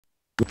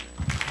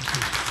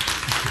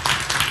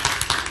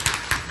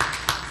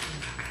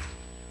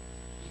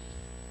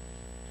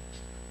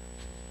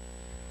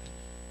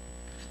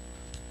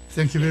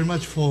Thank you very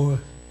much for a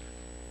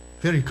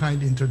very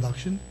kind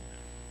introduction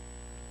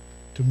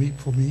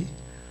for me.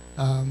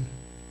 I'm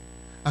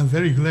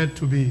very glad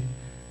to be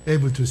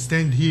able to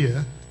stand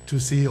here to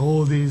see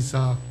all these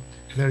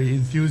very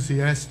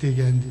enthusiastic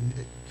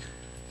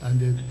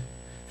and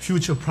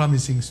future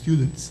promising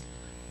students.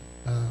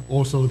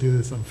 Also, there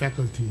are some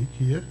faculty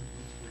here.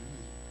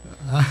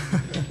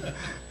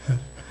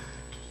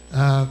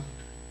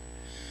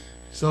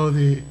 So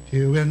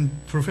when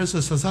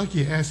Professor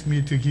Sasaki asked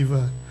me to give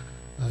a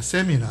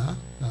seminar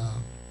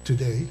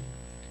today,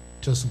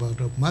 just about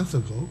a month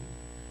ago,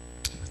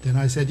 then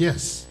I said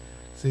yes.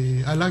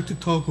 See, I like to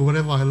talk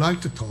whatever I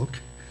like to talk.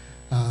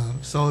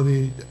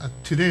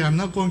 Today I'm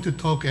not going to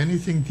talk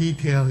anything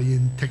detailed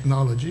in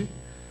technology.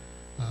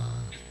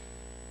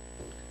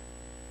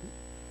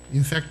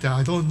 In fact,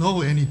 I don't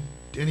know any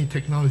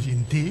technology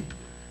in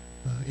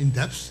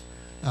depth,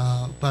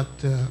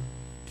 but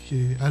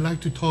I like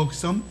to talk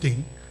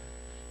something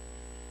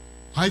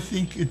I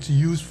think it's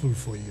useful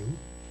for you,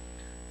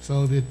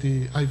 so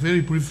that I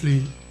very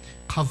briefly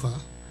cover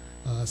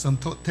some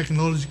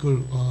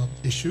technological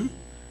issue,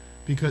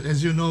 because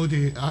as you know,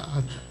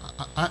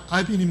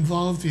 I've been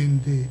involved in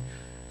the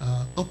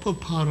upper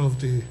part of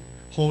the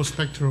whole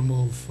spectrum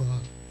of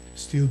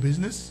steel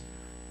business.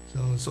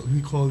 So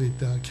we call it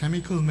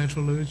chemical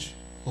metallurgy,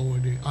 or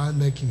the iron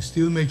making,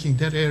 steel making,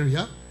 that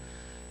area.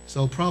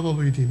 So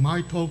probably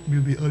my talk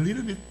will be a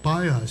little bit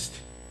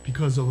biased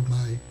because of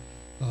my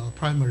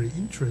primary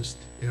interest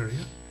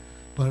area,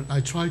 but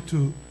I try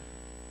to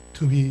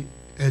be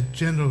as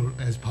general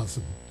as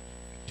possible.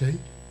 Okay.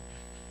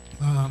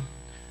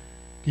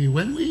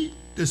 When we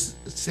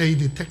say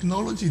the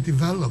technology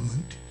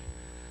development,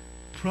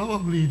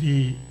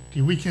 probably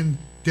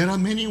there are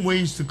many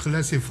ways to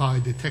classify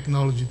the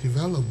technology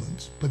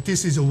development, but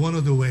this is one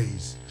of the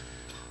ways.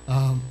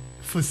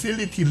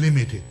 Facility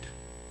limited,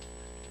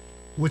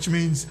 which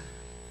means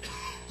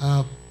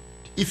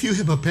if you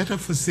have a better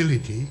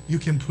facility, you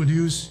can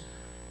produce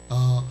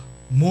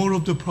more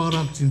of the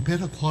products in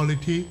better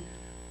quality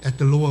at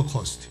the lower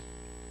cost.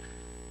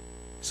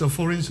 So,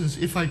 for instance,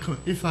 if I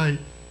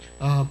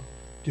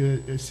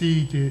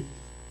see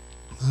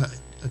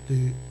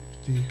the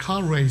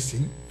car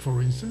racing,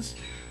 for instance,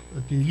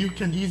 you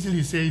can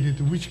easily say that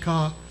which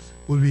car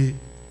will be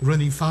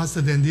running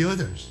faster than the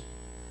others,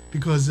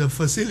 because the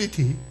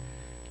facility,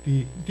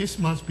 this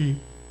must be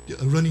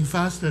running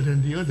faster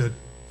than the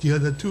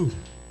other two.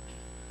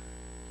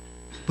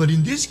 But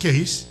in this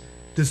case,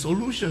 the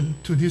solution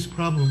to this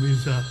problem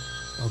is,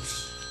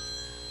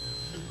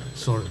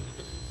 sorry.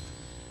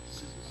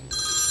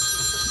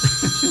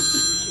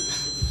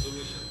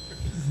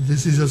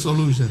 This is a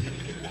solution.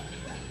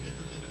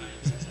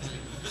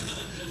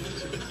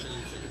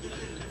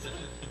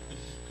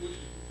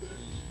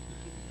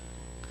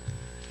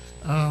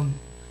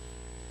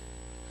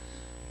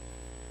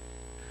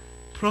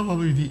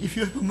 Probably if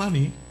you have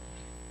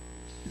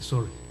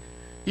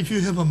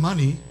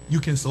money, you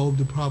can solve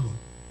the problem.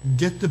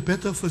 Get the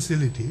better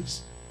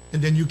facilities,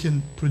 and then you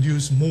can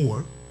produce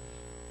more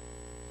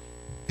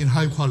in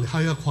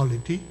higher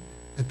quality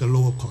at the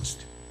lower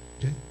cost.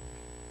 Okay?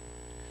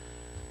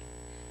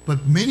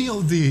 But many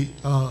of the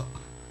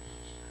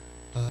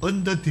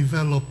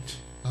underdeveloped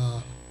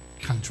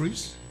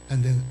countries,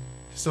 and then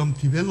some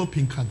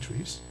developing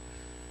countries,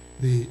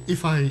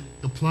 if I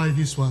apply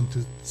this one to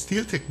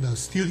the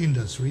steel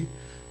industry,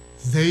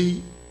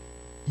 they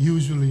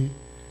usually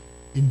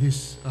in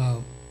this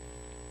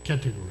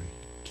category.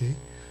 Okay,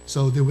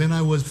 so when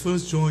I was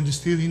first joined the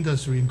steel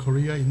industry in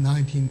Korea in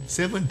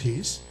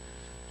 1970s,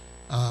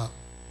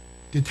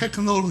 the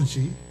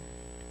technology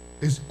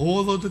is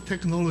all of the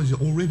technology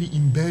already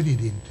embedded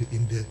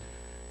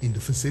in the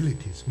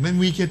facilities. When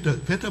we get a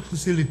better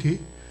facility,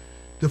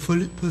 the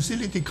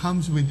facility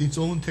comes with its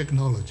own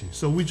technology.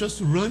 So we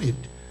just run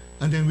it,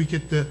 and then we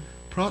get the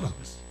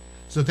products.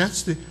 So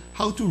that's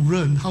how to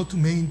run, how to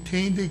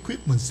maintain the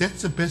equipment.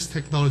 That's the best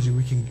technology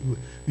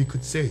we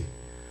could say.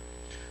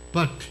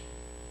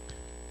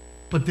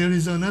 But there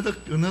is another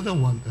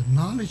one, a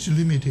knowledge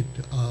limited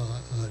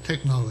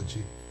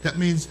technology. That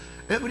means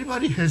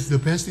everybody has the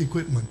best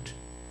equipment,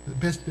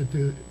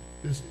 the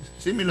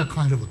similar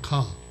kind of a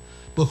car,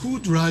 but who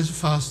drives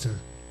faster?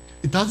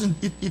 It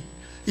doesn't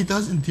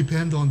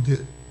depend on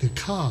the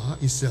car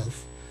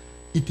itself.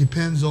 It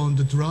depends on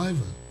the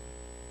driver.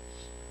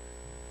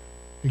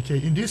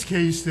 Okay, in this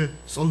case, the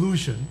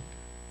solution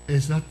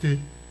is not the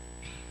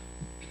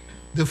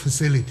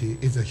facility,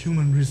 it's the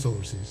human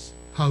resources,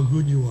 how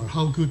good you are,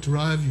 how good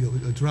driver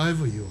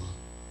you are.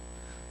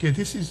 Okay,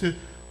 this is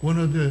one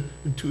of the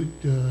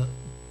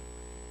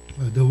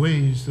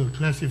ways of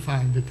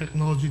classifying the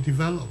technology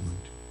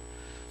development.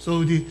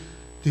 So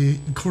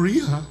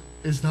Korea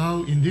is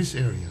now in this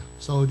area.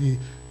 So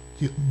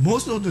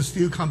most of the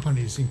steel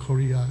companies in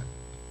Korea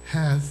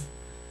have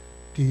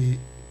the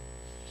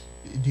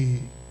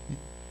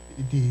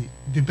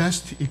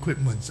best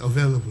equipment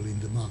available in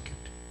the market.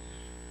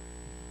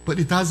 But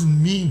it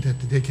doesn't mean that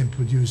they can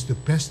produce the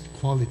best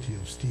quality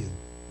of steel.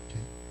 Okay?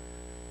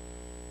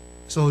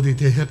 So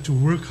they have to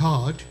work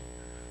hard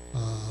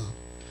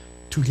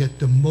to get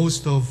the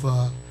most of,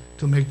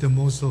 to make the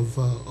most of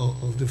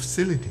the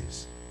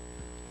facilities.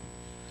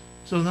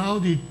 So now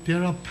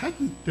there are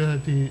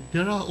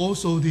there are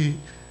also the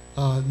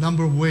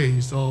number of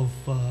ways of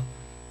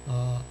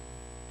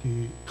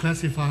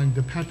classifying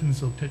the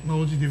patterns of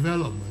technology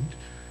development.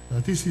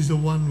 This is the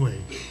one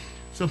way.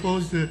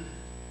 Suppose this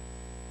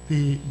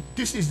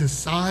is the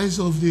size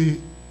of the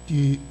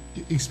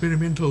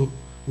experimental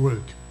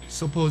work.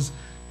 Suppose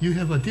you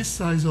have this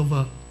size of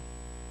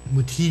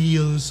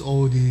materials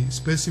or the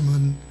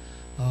specimen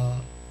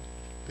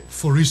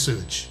for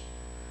research.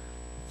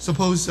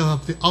 Suppose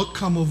the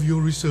outcome of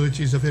your research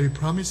is very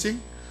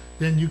promising,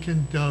 then you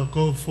can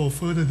go for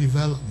further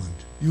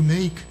development. You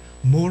make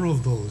more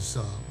of those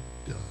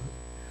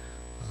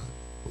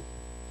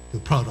the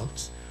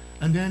products,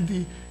 and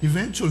then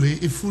eventually,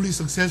 if fully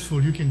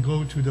successful, you can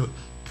go to the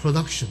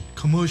production,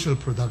 commercial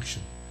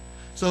production.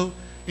 So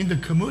in the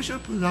commercial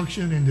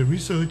production and the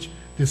research,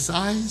 the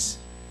size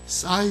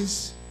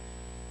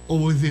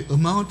or the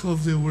amount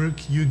of the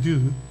work you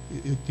do,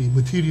 the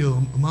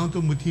amount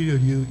of material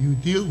you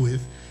deal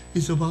with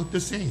is about the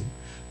same.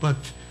 But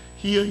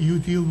here you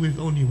deal with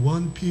only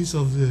one piece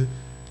of the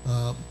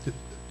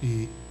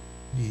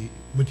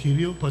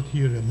material, but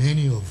here are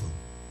many of them.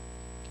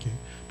 Okay?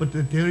 But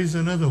there is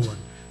another one.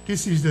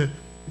 This is the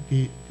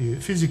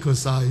physical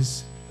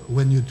size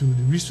when you do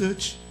the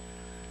research,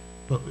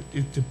 but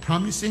it's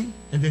promising,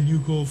 and then you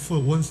go for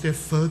one step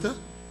further.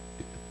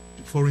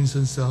 For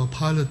instance, a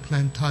pilot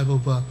plant type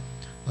of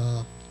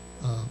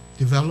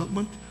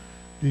development,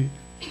 the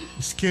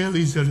scale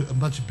is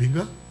much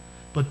bigger,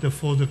 but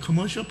for the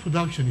commercial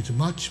production, it's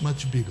much,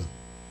 much bigger.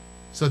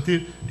 So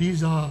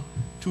these are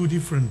two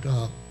different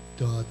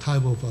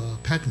type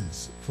of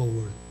patterns for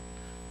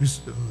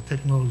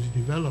technology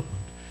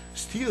development.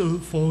 Steel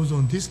falls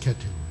on this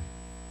category.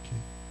 Okay?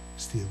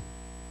 Steel.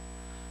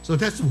 So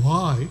that's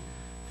why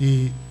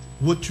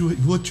what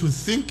you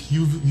think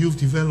you've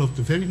developed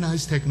a very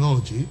nice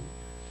technology,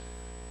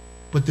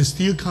 but the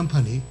steel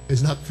company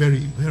is not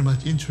very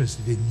much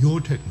interested in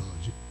your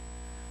technology,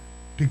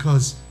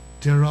 because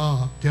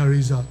there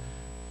is a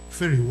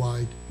very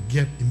wide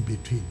gap in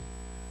between.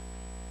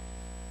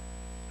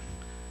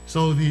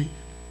 So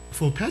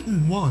for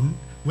pattern 1,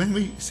 when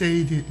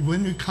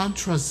we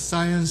contrast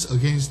science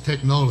against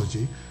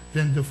technology,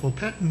 then for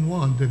pattern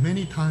 1,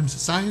 many times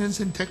science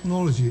and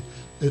technology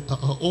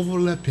are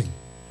overlapping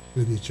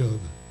with each other.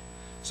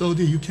 So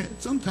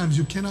sometimes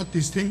you cannot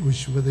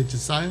distinguish whether it's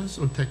science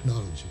or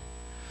technology.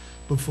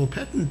 But for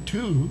pattern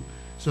 2,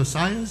 so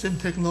science and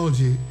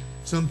technology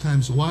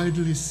sometimes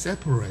widely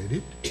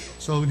separated.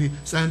 So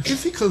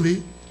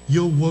scientifically,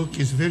 your work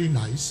is very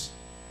nice,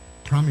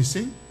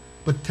 promising,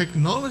 but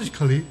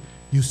technologically,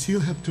 you still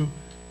have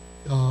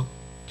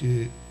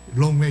the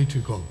long way to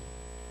go.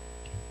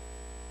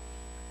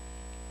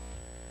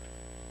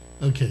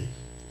 Okay.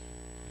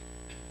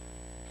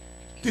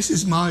 This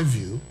is my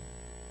view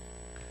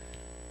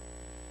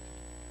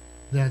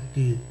that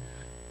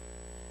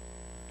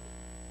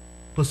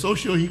for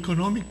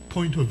socio-economic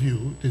point of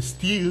view, the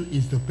steel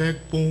is the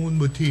backbone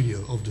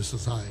material of the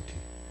society.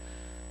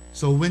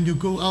 So when you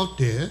go out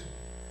there,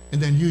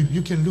 and then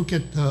you can look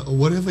at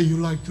whatever you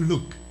like to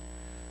look.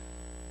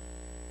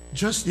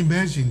 Just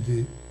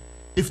imagine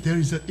if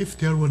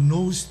there were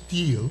no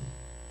steel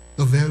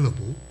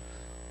available,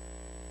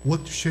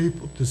 what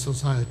shape of the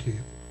society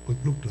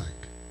would look like.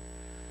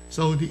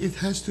 So it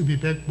has to be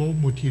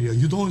backbone material.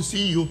 You don't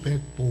see your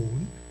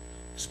backbone,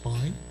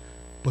 spine,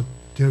 but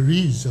there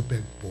is a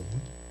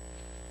backbone.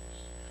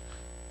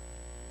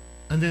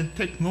 And then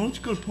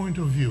technological point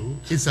of view,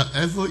 it's an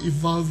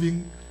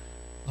ever-evolving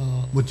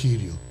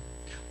material.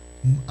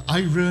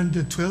 I run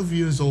the 12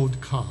 years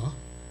old car.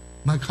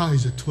 My car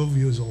is 12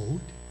 years old.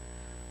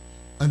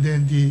 And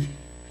then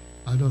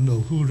I don't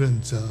know who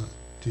runs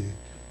the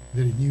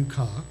very new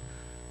car.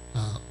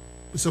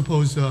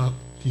 Suppose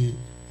you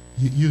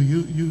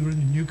run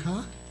a new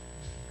car?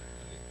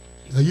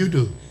 You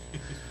do.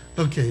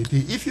 Okay,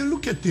 if you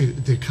look at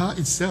the car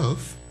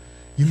itself,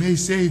 you may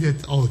say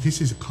that, oh, this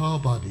is a car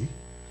body.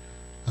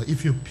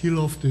 If you peel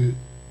off the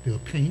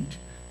paint,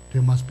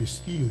 there must be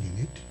steel in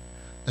it.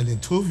 And then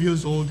 12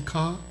 years old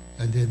car,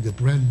 and then the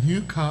brand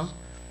new car,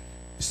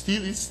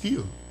 steel is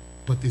steel,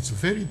 but it's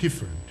very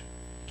different.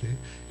 Okay?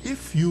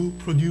 If you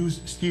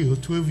produce steel,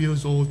 12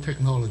 years old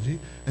technology,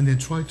 and then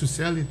try to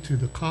sell it to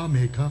the car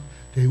maker,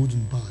 they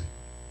wouldn't buy.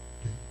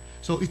 Okay?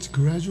 So it's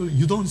gradually,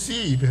 you don't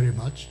see very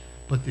much,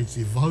 but it's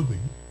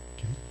evolving.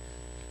 Okay?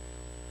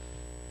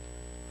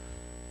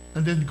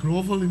 And then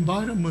global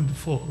environment,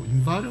 for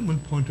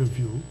environment point of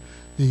view,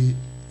 the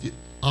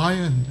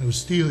iron or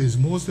steel is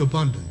most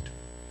abundant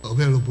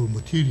available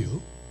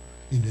material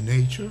in the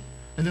nature,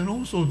 and then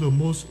also the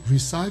most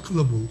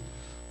recyclable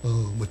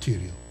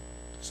material.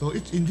 So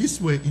it's in this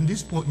way, in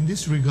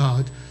this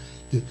regard,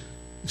 the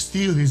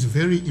steel is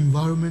very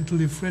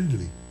environmentally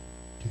friendly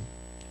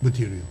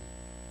material.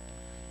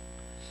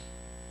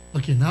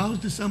 Okay, now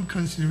there's some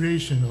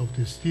consideration of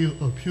the steel,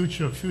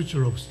 future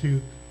of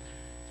steel.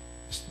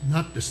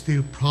 not the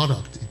steel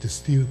product, it's the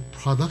steel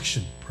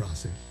production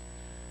process.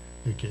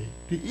 Okay,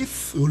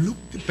 if you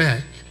look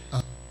back,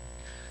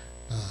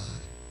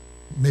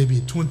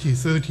 maybe 20,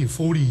 30,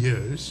 40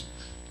 years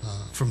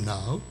from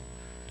now,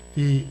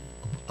 a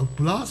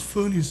blast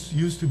furnace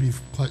used to be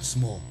quite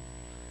small.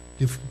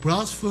 The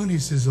blast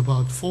furnace is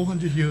about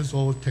 400 years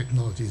old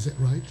technology, is that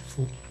right?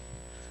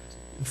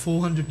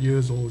 400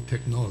 years old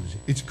technology.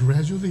 It's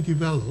gradually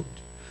developed,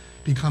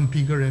 become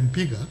bigger and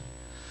bigger.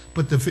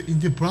 But in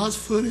the blast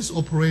furnace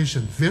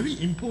operation,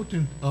 very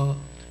important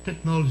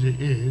technology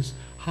is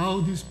how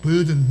this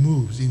burden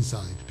moves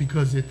inside.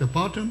 Because at the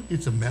bottom,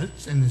 it's a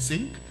melts and a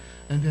sink,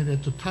 and then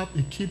at the top,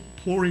 it keeps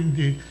pouring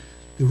the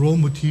raw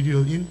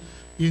material in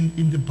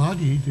the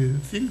body. The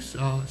things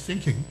are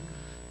sinking,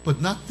 but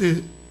not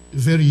the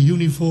very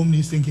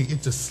uniformly sinking.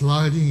 It's a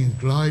sliding and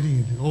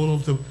gliding and all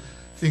of the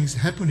things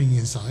happening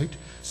inside.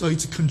 So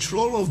it's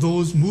control of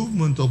those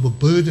movement of a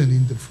burden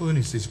in the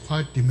furnace is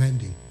quite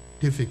demanding,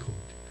 difficult.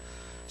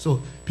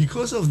 So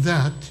because of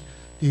that,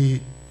 the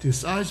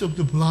size of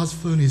the blast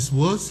furnace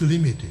was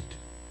limited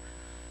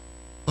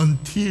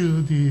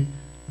until the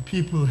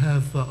people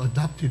have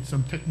adopted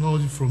some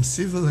technology from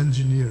civil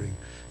engineering.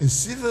 In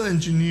civil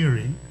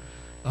engineering,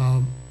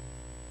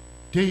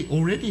 they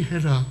already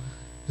had a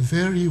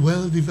very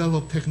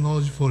well-developed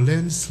technology for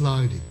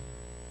landsliding.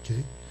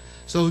 Okay,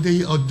 so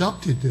they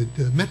adopted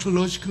the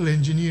metallurgical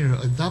engineer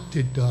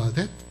adopted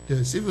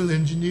the civil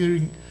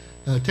engineering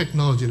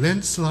technology,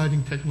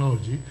 landsliding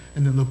technology,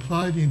 and then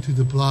applied into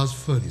the blast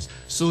furnace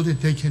so that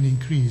they can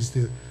increase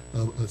the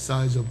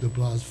size of the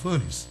blast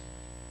furnace.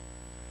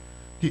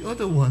 The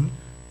other one,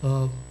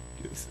 up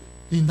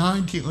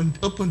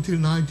until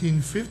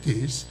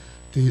 1950s,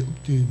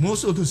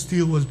 most of the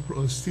steel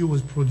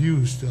was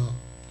produced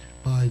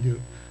by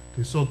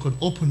the so-called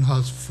open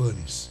hearth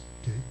furnace.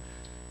 Okay,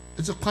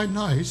 it's quite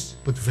nice,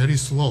 but very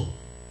slow.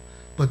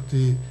 But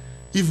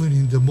even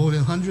in the more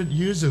than 100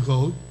 years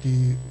ago,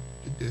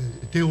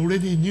 they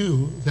already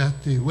knew that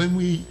when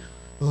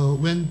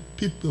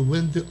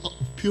the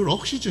pure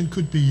oxygen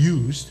could be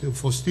used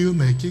for steel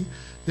making,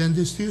 then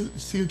the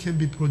steel can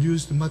be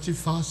produced in a much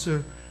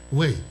faster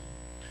way.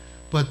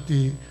 But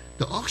the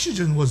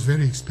oxygen was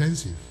very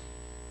expensive.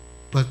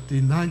 But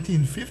in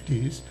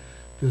 1950s,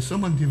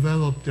 someone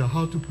developed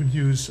how to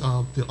produce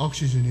the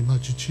oxygen in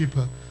much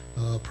cheaper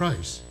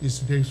price. It's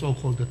the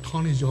so-called the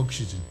tonnage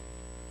oxygen.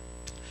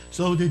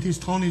 So that this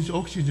tonnage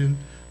oxygen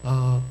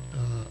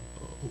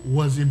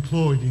was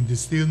employed in the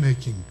steel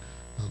making,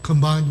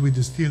 combined with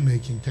the steel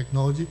making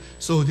technology,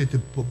 so that the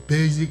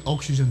basic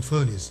oxygen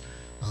furnace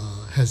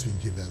has been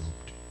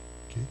developed.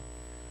 Okay.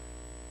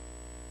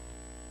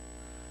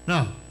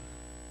 Now,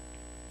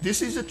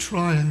 this is a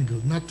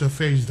triangle, not the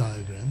phase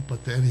diagram,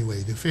 but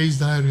anyway, the phase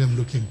diagram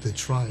looking at the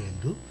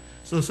triangle.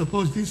 So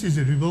suppose this is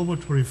a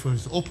revolutionary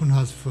furnace, open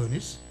hearth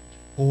furnace,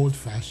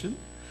 old-fashioned,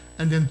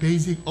 and then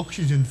basic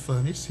oxygen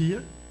furnace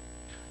here,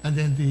 and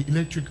then the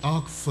electric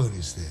arc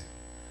furnace there.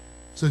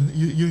 So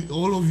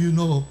all of you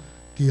know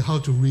how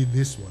to read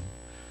this one.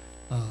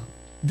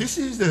 This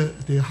is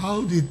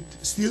how the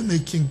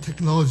steelmaking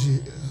technology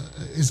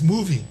is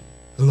moving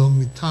along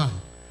with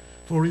time.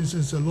 For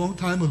instance, a long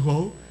time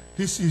ago,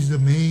 this is the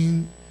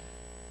main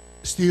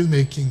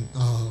steelmaking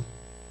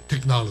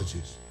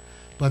technologies.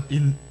 But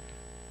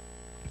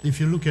if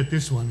you look at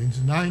this one, in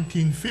the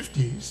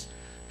 1950s,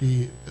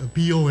 the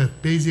BOF,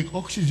 basic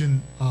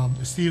oxygen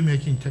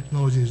steelmaking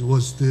technologies,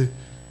 was the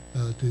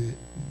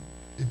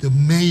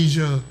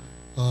major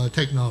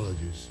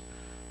technologies.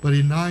 But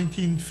in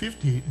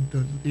 1950,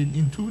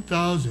 in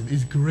 2000,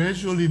 it's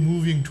gradually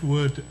moving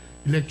toward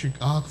electric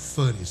arc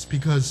furnace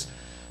because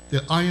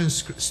the iron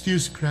steel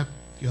scrap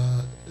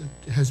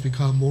has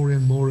become more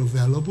and more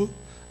available,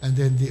 and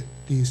then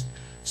the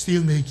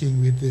steel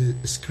making with the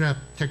scrap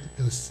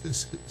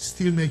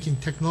steel making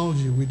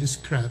technology with the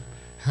scrap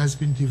has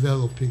been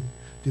developed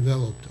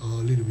a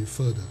little bit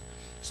further,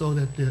 so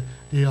that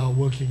they are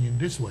working in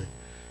this way.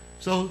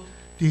 So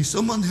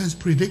someone has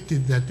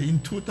predicted that in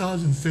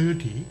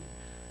 2030,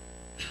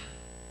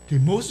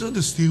 most of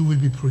the steel will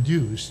be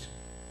produced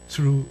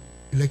through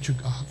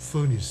electric arc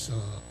furnace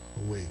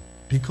way,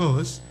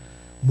 because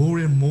more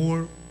and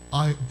more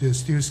the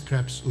steel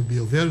scraps will be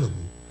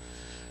available.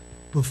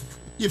 But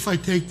if I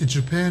take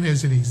Japan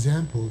as an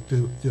example,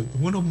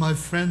 one of my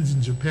friends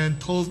in Japan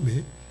told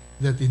me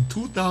that in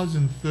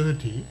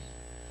 2030,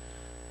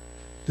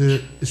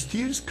 the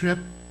steel scrap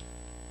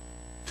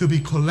to be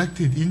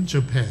collected in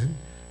Japan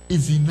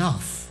is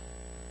enough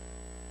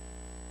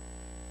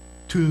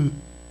to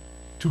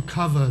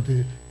cover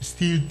the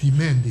steel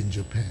demand in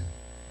Japan.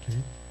 Okay?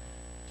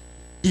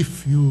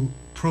 If you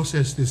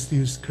process the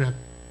steel scrap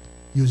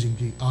using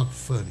the arc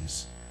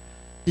furnace,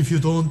 if you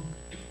don't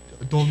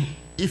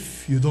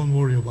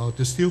worry about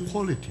the steel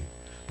quality,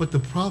 but the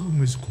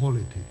problem is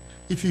quality.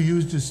 If you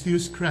use the steel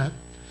scrap,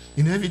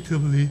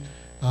 inevitably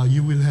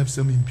you will have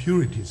some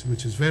impurities,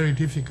 which is very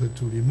difficult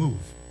to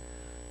remove.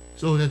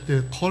 So that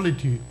the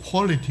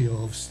quality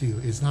of steel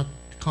is not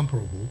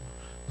comparable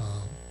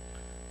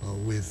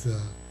with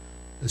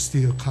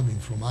steel coming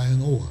from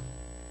iron ore.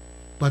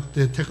 but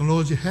the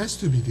technology has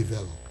to be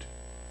developed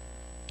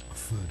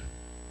further.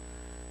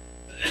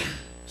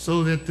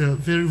 So that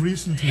very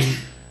recently,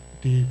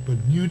 the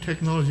new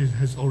technology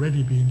has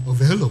already been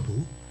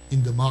available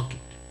in the market.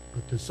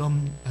 But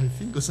I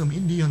think some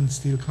Indian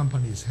steel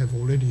companies have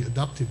already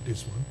adopted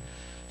this one.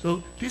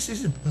 So this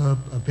is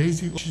a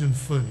basic oxygen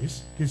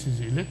furnace. This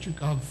is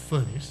electric arc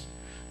furnace.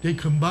 They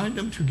combine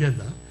them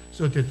together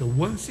so that the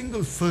one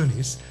single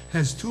furnace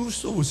has two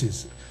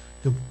sources.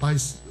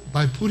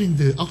 By putting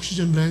the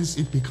oxygen lens,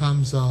 it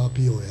becomes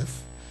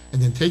BOF,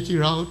 and then take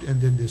it out, and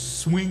then they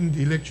swing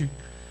the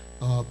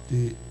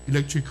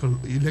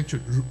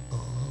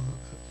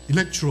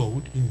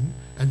electrode in,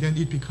 and then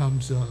it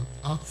becomes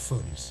arc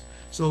furnace.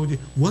 So the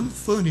one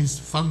furnace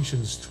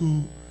functions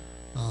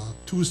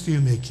two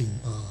steel making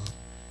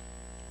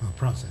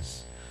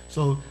process.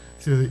 So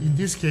in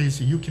this case,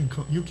 you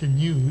can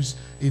use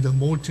either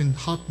molten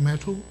hot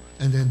metal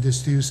and then the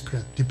steel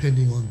scrap,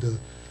 depending on the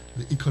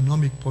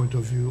economic point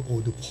of view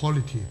or the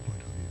quality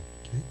point of view.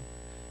 Okay?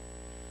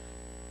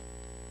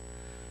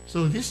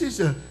 So this is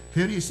a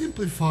very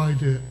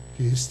simplified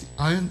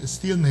iron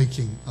steel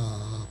making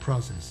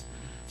process.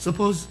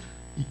 Suppose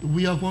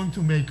we are going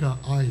to make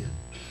iron,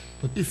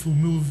 but if we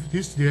move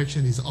this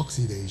direction is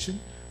oxidation,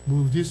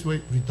 move this way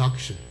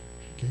reduction.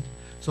 Okay?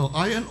 So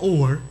iron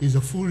ore is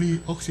a fully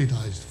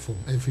oxidized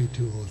form,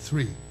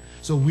 Fe2O3.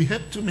 So we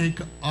have to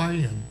make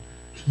iron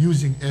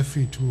using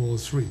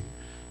Fe2O3.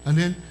 And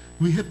then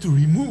we have to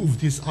remove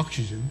this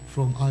oxygen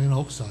from iron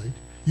oxide.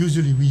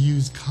 Usually we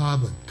use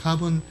carbon.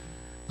 Carbon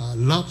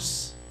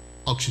loves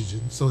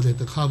oxygen, so that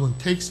the carbon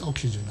takes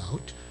oxygen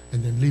out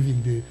and then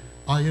leaving the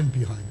iron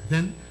behind.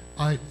 Then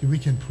we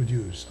can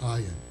produce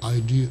iron.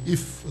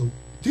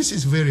 This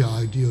is very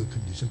ideal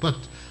condition, but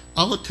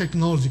our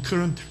technology,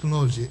 current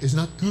technology, is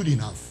not good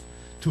enough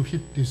to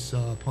hit this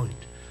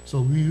point.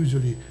 So we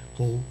usually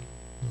go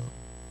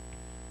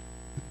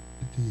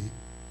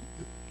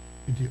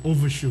the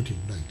overshooting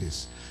like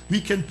this.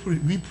 We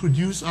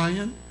produce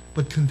iron,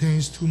 but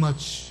contains too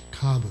much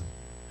carbon.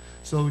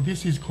 So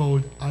this is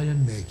called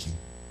iron making,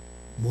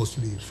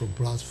 mostly from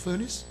blast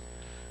furnace.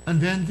 And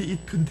then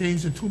it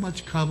contains too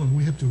much carbon.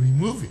 We have to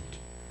remove it.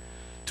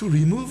 To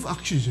remove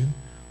oxygen,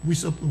 we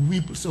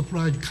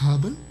supplied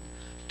carbon.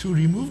 To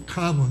remove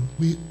carbon,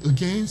 we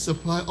again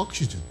supply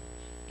oxygen.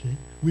 Okay?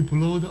 We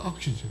blow the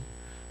oxygen.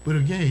 But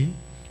again,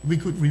 we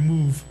could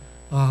remove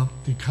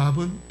the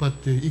carbon, but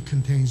it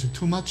contains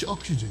too much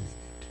oxygen in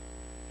it.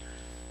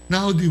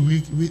 Now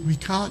we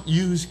can't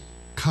use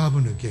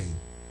carbon again,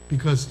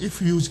 because if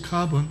we use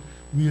carbon,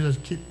 we'll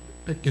keep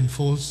back and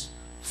forth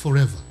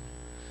forever.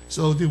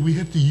 So we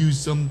have to use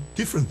some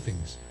different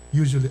things,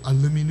 usually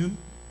aluminum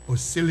or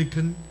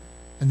silicon,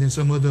 and then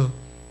some other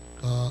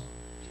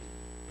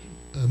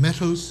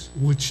metals,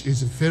 which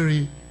is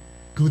very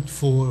good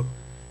for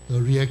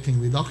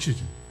reacting with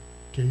oxygen.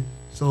 Okay?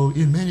 So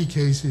in many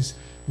cases,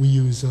 we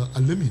use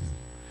aluminum.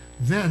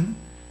 Then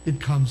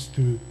it comes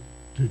to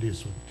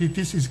this one.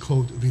 This is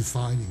called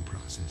refining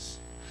process.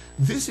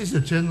 This is a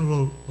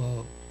general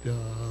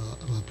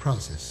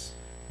process.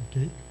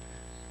 Okay?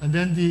 And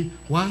then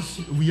once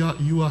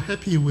you are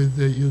happy with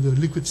the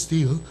liquid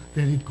steel,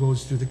 then it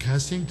goes to the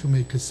casting to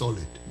make a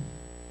solid.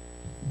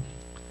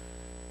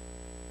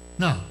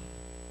 Now,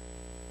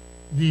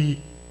 a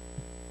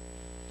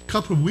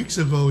couple of weeks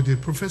ago, the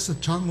Professor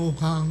Chang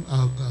Oh-Kang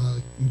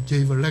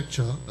gave a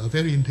lecture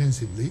very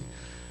intensively.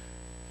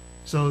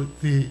 So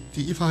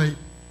if I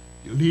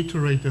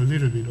reiterate a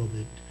little bit of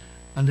it,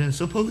 and then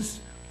suppose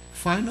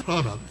final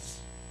products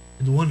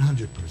is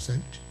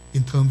 100%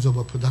 in terms of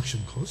a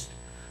production cost,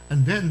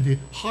 and then the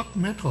hot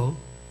metal,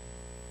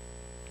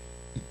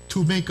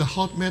 to make a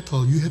hot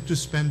metal, you have to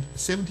spend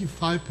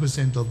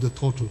 75% of the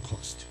total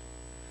cost.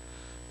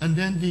 And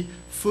then the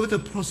further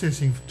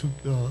processing to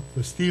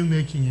the steel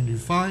making and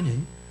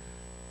refining,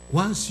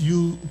 once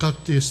you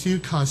got the steel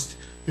cast,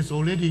 it's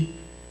already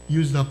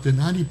used up the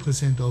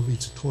 90% of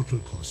its total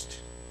cost.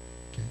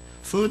 Okay?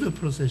 Further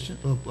processing,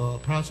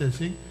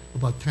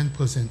 about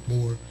 10%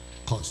 more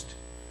cost.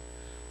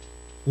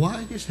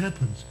 Why this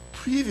happens?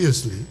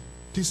 Previously,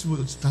 this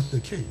was not the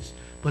case.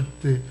 But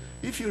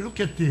if you look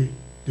at the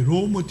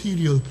raw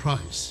material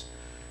price,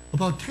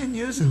 about 10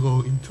 years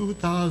ago in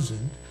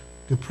 2000,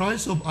 the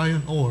price of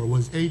iron ore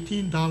was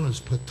 $18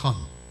 per ton.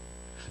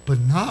 But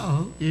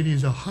now it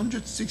is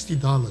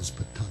 $160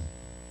 per ton.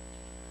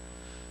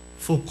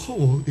 For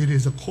coal, it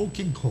is a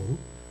coking coal.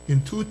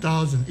 In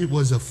 2000, it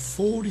was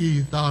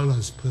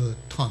 $40 per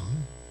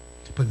ton.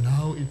 But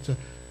now it's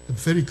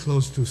very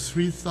close to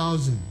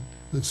 $300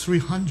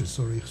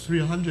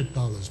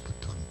 per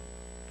ton.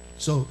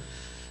 So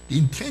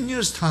in 10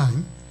 years'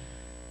 time,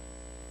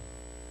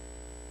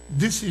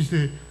 this is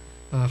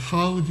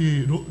how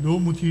the raw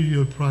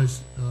material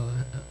price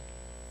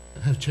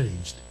have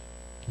changed.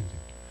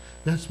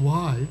 That's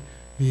why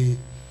the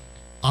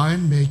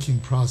iron making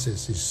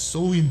process is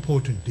so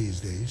important these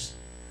days.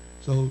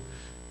 So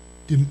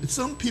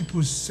some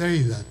people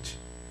say that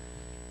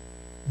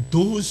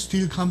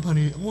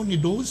only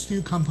those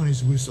steel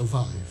companies will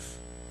survive,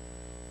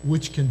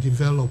 which can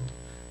develop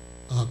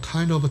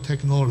kind of a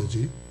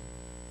technology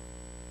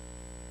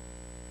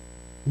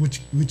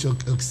which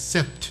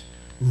accept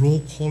raw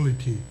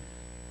quality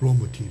raw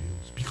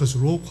materials, because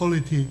raw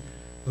quality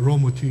raw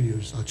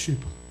materials are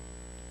cheaper.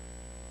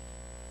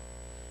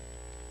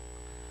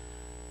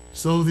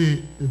 So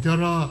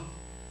there are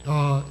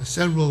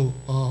several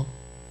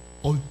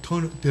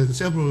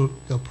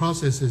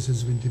processes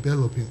has been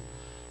developing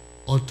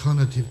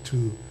alternative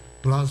to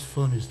blast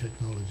furnace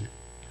technology.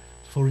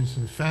 For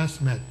instance,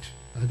 FastMet.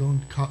 I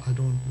don't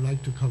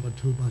like to cover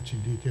too much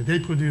in detail. They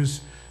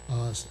produce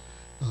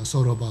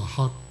sort of a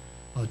hot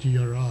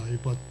DRI,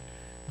 but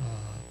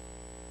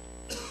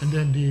and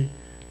then the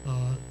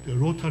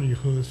rotary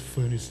hearth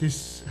furnace.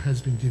 This has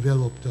been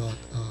developed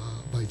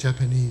by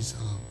Japanese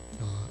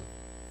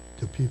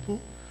the people,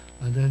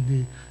 and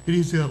then it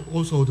is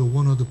also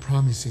one of the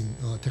promising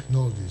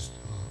technologies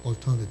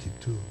alternative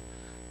to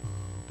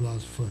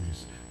blast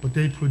furnace. But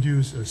they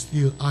produce a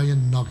steel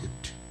iron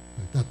nugget,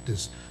 not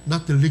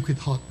the liquid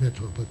hot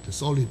metal, but the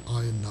solid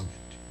iron nugget.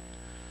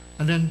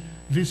 And then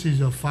this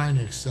is a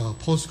Finex.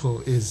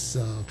 POSTECH is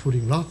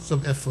putting lots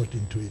of effort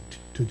into it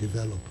to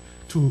develop,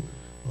 to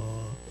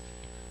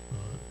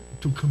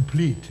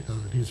complete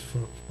this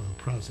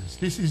process.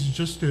 This is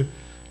just to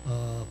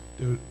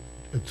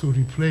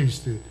replace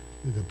the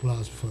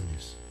blast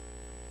furnace.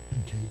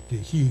 Okay, the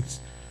heats.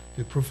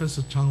 The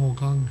Professor Chang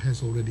Ho-Kang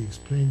has already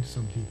explained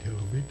some detail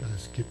of it. I'll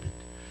skip it.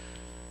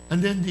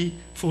 And then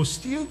for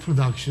steel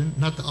production,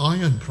 not the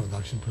iron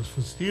production, but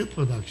for steel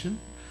production,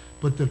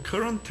 but the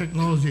current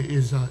technology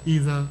is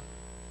either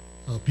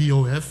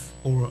BOF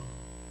or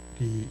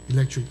the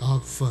electric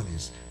arc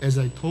furnace. As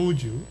I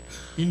told you,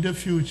 in the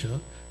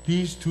future,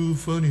 these two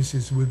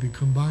furnaces will be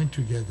combined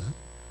together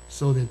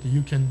so that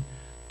you can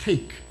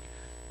take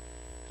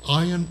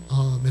iron,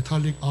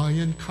 metallic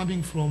iron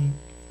coming from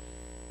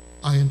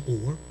iron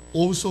ore,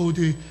 also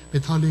the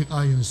metallic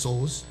iron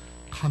source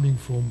coming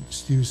from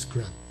steel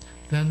scrap.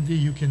 Then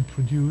you can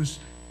produce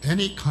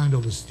any kind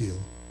of a steel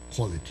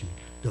quality,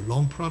 the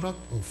long product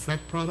or flat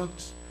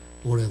products,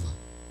 whatever.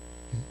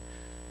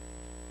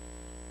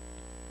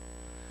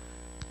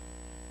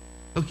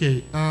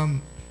 Okay,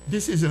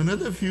 this is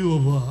another view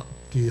of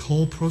the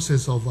whole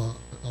process of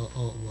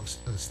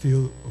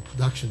steel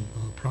production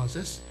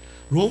process.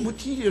 Raw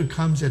material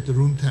comes at the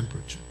room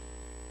temperature.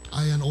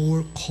 Iron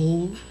ore,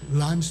 coal,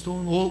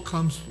 limestone, all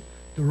comes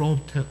to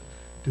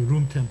the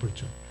room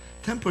temperature.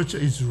 Temperature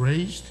is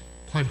raised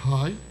quite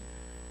high,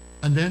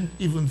 and then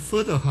even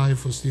further high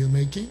for steel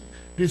making.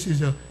 This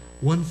is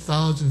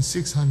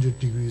 1,600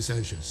 degrees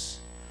Celsius.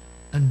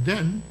 And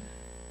then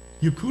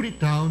you cool it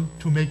down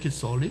to make it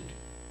solid,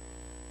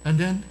 and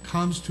then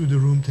comes to the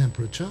room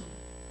temperature,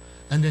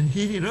 and then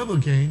heat it up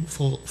again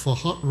for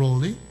hot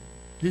rolling.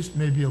 This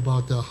may be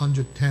about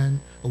 1,100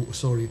 or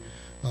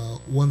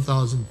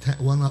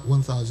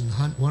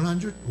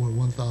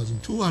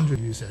 1,200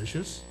 degrees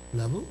Celsius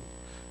level,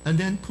 and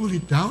then cool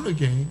it down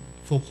again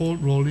for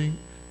cold rolling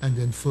and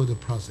then further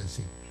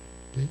processing.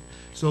 Okay?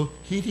 So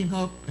heating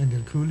up and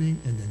then cooling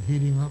and then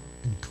heating up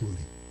and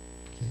cooling.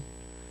 Okay?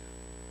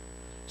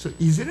 So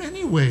is there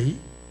any way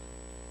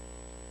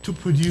to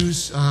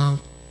produce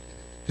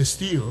the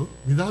steel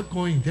without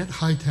going that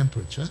high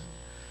temperature?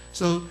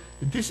 So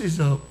this is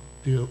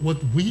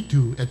what we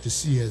do at the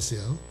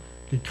CSL,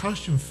 the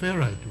calcium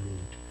ferrite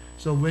route.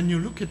 So when you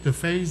look at the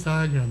phase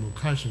diagram of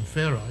calcium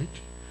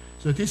ferrite,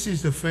 so this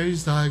is the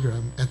phase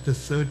diagram at the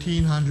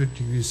 1,300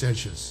 degrees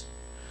Celsius.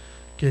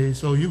 Okay,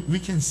 so we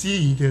can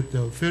see that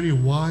the very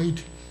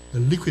wide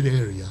liquid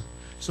area.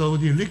 So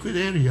the liquid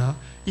area,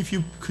 if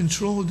you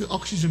control the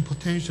oxygen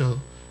potential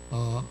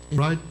in the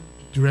right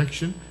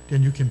direction,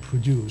 then you can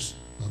produce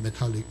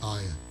metallic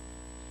iron.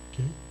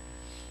 Okay,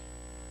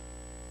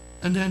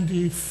 and then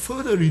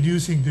further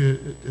reducing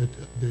the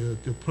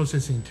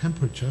processing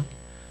temperature.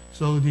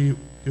 So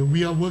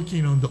we are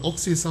working on the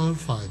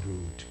oxysulfide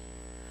route.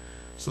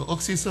 So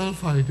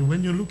oxysulfide,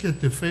 when you look at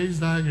the phase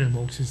diagram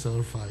of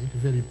oxysulfide, a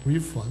very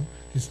brief one,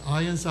 this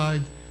iron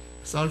side,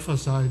 sulfur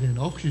side, and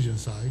oxygen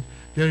side,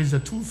 there is a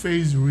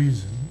two-phase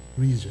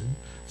region.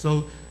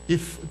 So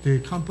if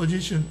the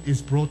composition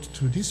is brought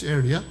to this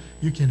area,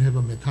 you can have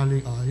a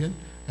metallic iron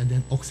and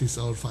then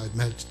oxysulfide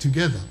melt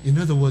together. In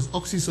other words,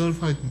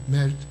 oxysulfide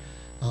melt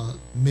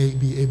may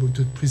be able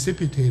to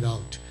precipitate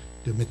out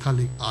the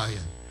metallic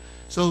iron.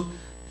 So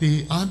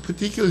I'm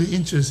particularly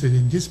interested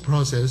in this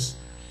process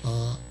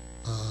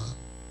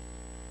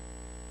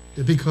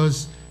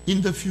because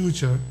in the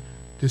future,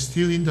 the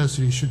steel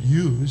industry should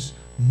use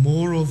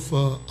more of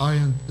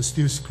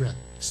steel scrap.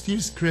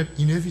 Steel scrap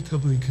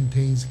inevitably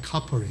contains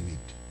copper in it.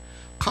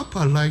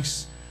 Copper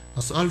likes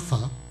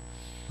sulfur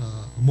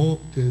more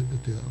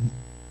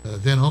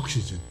than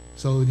oxygen.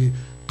 So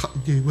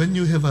when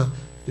you have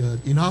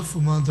enough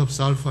amount of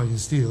sulfur in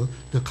steel,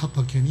 the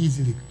copper can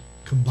easily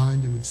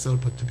combine with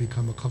sulfur to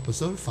become a copper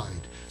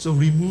sulfide. So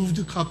remove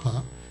the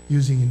copper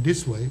using in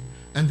this way,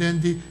 and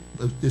then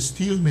the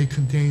steel may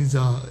contain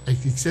an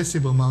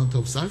excessive amount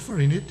of sulfur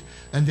in it,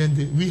 and then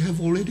we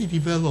have already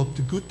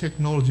developed good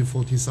technology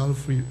for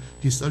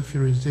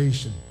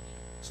desulfurization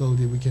so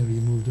that we can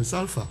remove the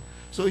sulfur.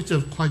 So it's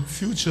a quite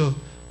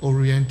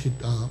future-oriented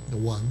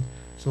one.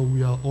 So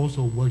we are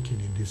also working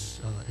in this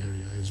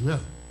area as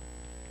well.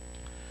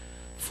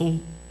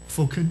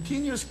 For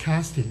continuous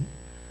casting,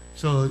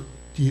 so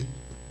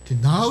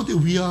now that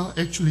we are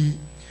actually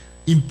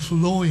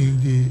employing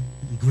the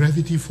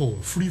gravity fall,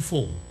 free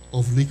fall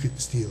of liquid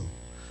steel.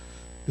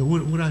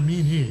 What I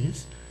mean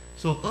is,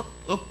 so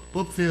up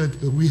there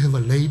we have a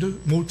ladle,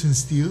 molten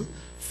steel,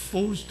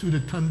 falls to the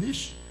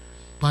tundish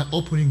by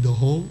opening the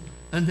hole,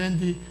 and then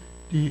the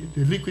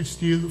liquid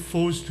steel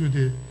falls to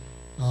the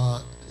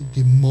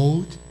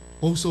mold,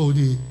 also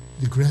the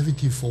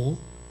gravity fall.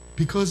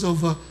 Because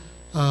of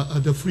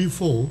the free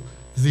fall,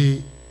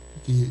 the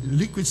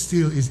liquid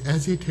steel is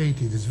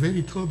agitated, it's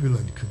very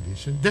turbulent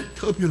condition. That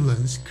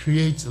turbulence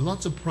creates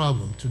lots of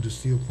problems to the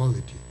steel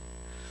quality.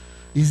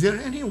 Is there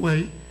any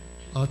way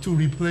to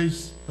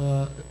replace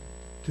the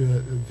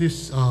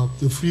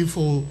free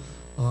fall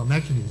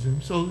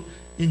mechanism? So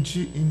in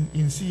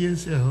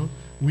CSL,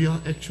 we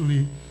are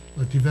actually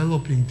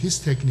developing this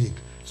technique.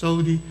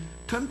 So the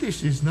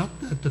tundish is not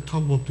at the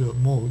top of the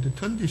mold. The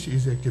tundish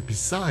is actually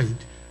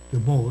beside the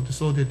mold,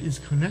 so that it's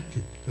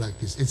connected like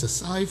this. It's a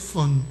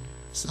siphon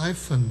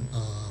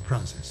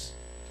process.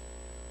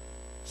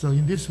 So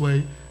in this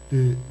way,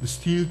 the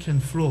steel can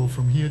flow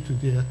from here to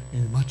there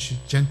in a much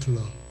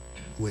gentler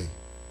way.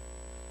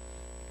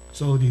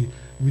 So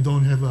we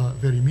don't have a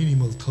very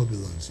minimal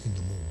turbulence in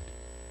the mold.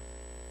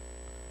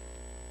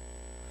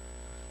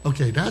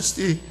 Okay, that's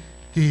the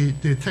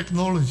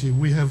technology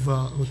we have,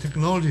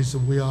 technologies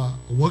we are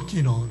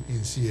working on in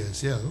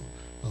CSL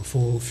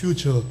for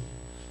future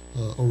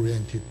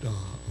oriented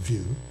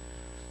view.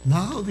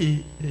 Now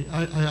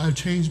I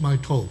changed my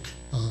talk.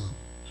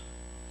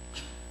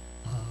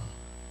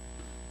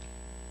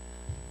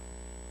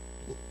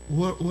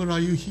 What are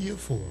you here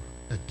for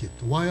at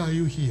KIPT? Why are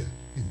you here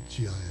in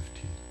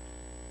GIFT?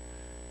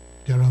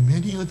 There are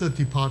many other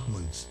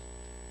departments,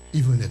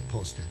 even at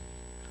POSTECH.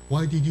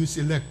 Why did you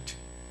select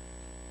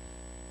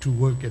to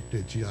work at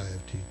the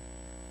GIFT?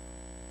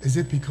 Is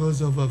it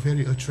because of a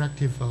very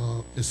attractive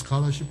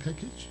scholarship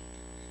package?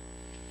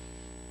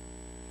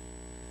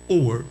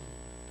 Or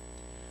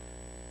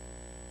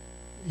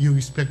you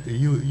expect that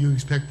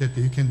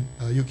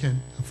you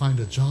can find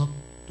a job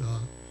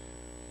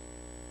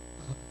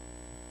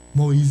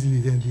more easily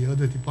than the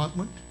other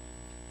department?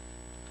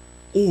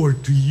 Or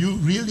do you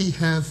really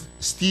have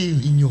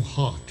steel in your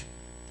heart?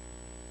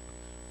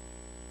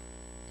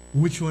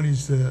 Which one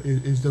is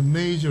the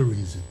major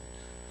reason?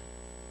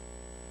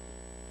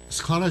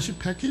 Scholarship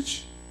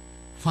package?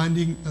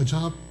 Finding a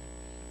job?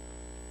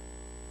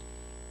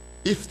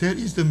 If that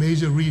is the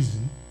major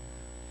reason,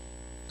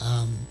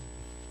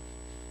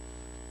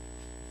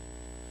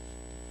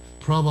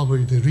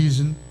 probably the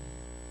reason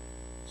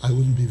I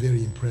wouldn't be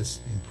very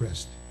impressed.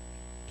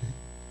 Okay?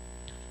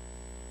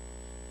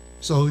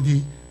 So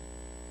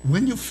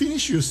when you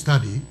finish your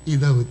study,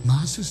 either with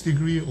master's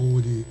degree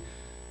or the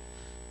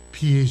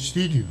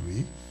PhD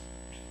degree,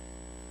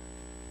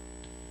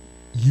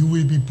 you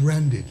will be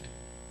branded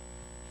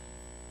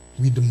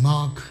with the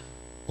mark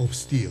of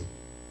steel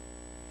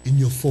in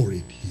your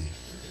forehead here.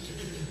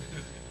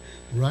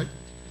 Right?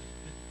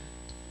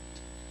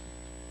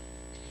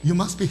 You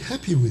must be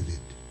happy with it.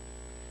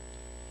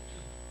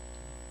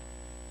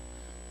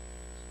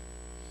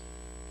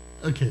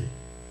 Okay,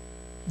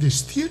 the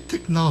steel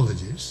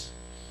technologies,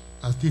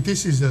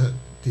 this is the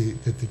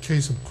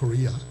case of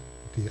Korea.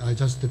 I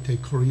just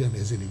take Korean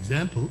as an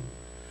example.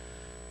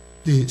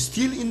 The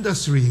steel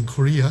industry in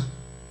Korea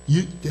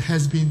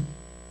has been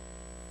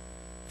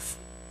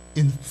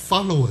in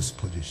follower's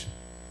position.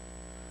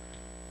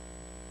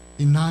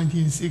 In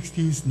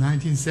 1960s,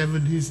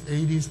 1970s,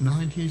 80s,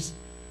 90s,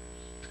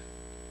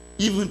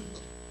 even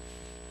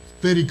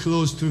very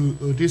close to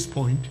this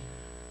point,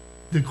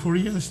 the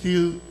Korean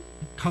steel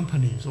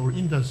companies or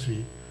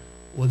industry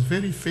was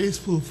very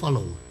faithful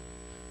follower.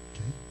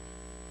 Okay?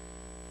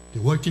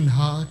 They're working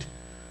hard,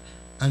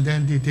 and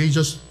then they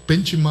just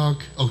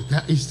benchmark, oh,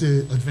 that is the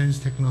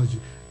advanced technology.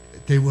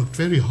 They worked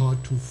very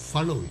hard to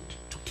follow it,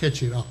 to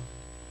catch it up.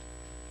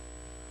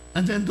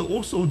 And then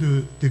also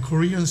the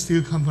Korean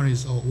steel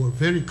companies were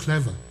very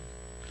clever.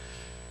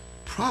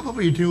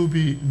 Probably there will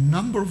be a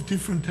number of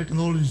different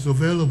technologies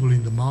available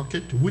in the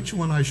market. Which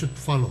one I should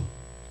follow?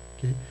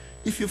 Okay?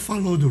 If you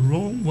follow the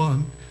wrong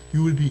one,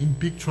 you will be in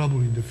big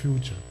trouble in the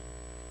future.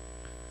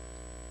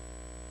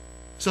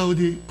 So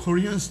the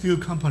Korean steel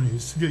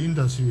companies, steel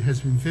industry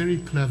has been very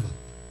clever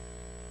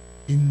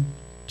in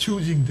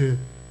choosing the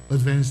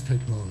advanced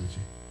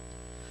technology,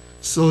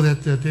 so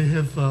that they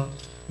have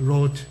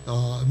wrote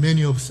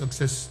many of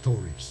success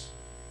stories.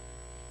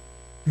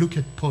 Look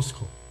at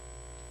POSCO,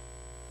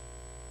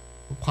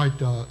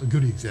 quite a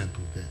good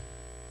example there.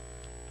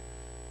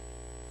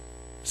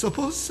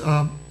 Suppose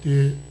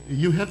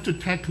you have to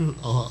tackle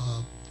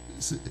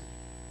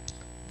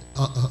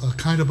a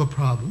kind of a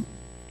problem.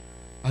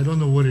 I don't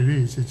know what it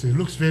is. It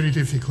looks very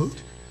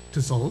difficult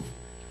to solve.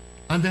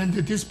 And then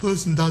this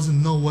person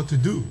doesn't know what to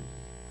do.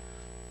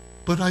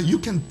 But you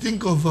can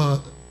think of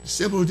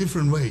several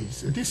different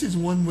ways. This is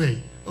one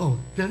way. Oh,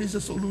 there is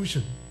a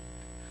solution.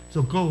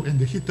 So go and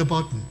hit the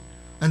button,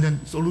 and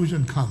then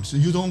solution comes.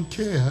 You don't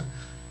care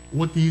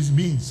what these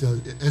means.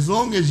 As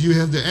long as you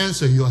have the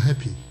answer, you are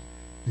happy.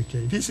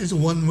 Okay, this is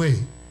one way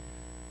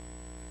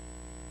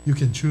you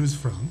can choose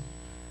from.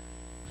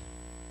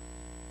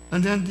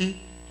 And then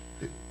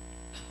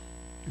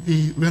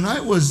when I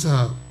was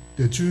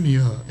the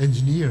junior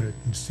engineer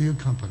in steel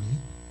company,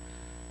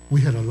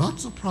 we had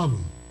lots of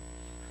problems.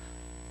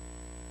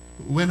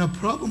 When a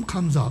problem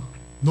comes up,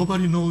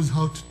 nobody knows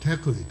how to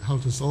tackle it, how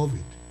to solve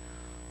it.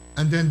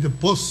 And then the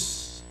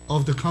boss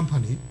of the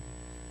company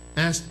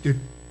asked the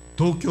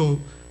Tokyo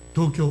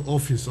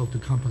office of the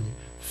company,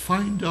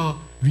 find a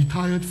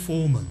retired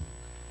foreman,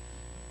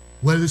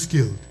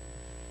 well-skilled.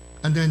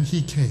 And then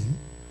he came,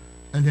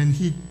 and then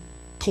he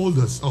told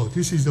us, oh,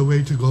 this is the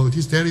way to go,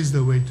 that is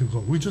the way to go.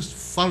 We just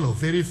follow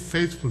very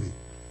faithfully.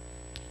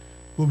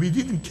 But we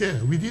didn't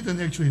care. We didn't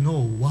actually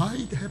know why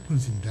it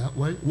happens in that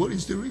way. What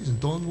is the reason?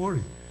 Don't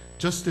worry.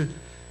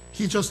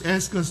 He just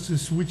asked us to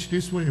switch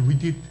this way, and we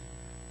did,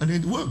 and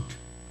it worked.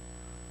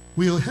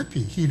 We are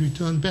happy. He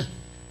returned back.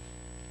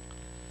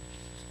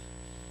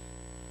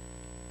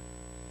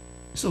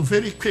 So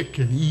very quick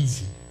and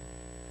easy.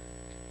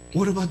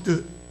 What about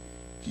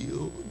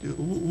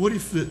what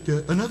if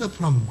another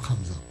problem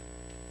comes up?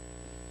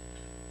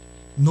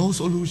 No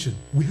solution.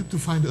 We have to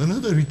find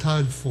another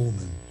retired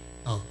foreman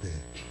out there.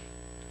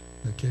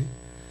 Okay?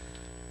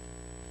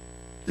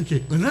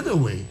 Okay, another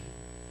way,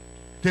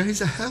 there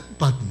is a help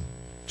button.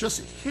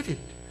 Just hit it,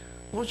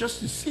 or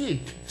just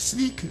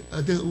sneak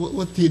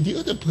what the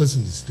other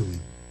person is doing.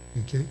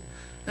 Okay?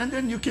 And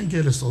then you can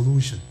get a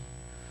solution.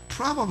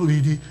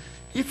 Probably,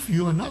 if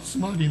you are not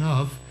smart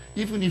enough,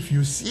 even if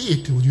you see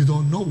it, you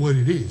don't know what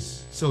it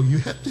is. So you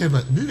have to have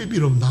a little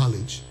bit of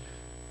knowledge.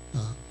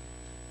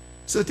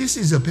 So this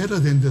is better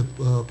than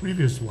the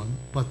previous one,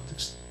 but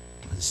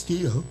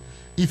still,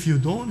 if you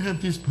don't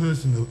have this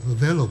person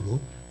available,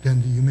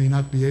 then you may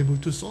not be able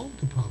to solve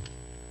the problem.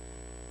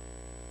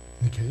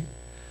 Okay?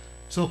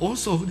 So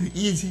also the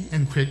easy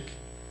and quick,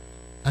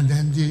 and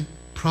then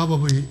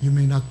probably you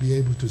may not be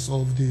able to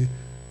solve the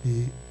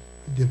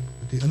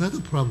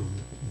another problem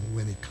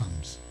when it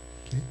comes.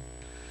 Okay?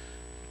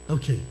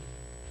 Okay.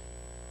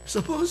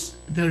 Suppose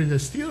there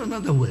is still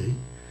another way.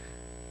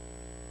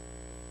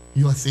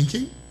 You are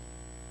thinking,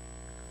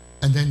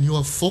 and then you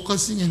are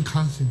focusing and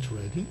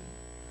concentrating,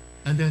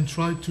 and then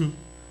try to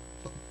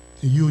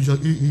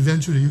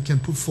eventually you can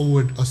put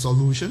forward a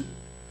solution.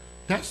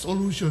 That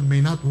solution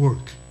may not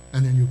work,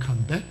 and then you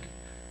come back,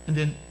 and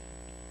then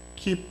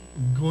keep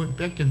going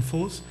back and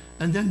forth,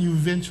 and then you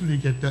eventually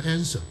get the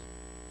answer.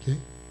 Okay?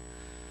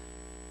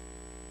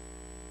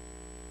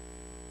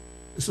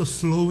 So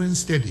slow and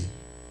steady.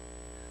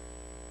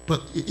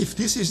 But if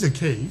this is the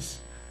case,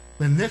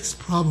 when next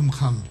problem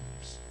comes,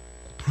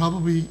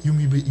 probably you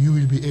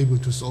will be able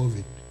to solve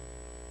it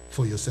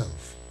for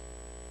yourself.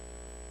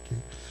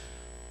 Okay?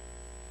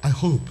 I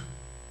hope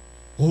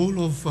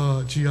all of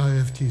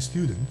GIFT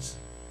students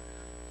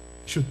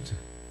should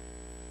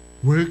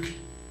work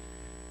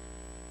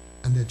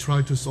and then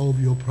try to solve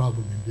your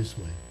problem in this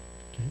way.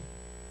 Okay?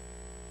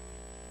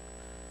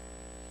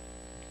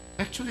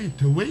 Actually,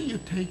 the way you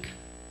take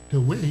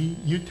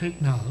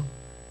now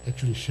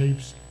actually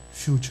shapes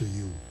future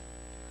you.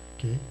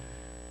 Okay?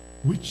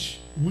 Which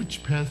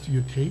path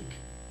you take.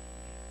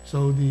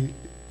 So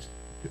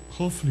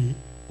hopefully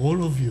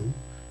all of you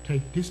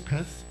take this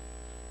path,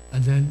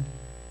 and then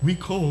we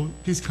call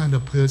this kind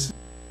of person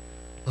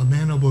a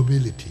man of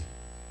ability,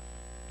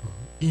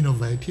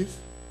 innovative,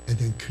 and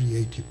then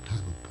creative type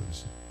of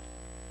person.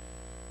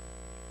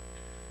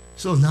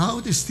 So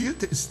now the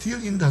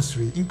steel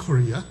industry in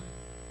Korea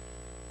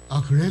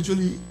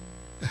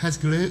has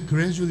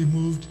gradually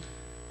moved.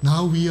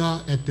 Now we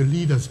are at the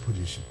leader's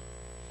position,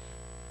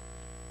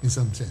 in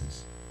some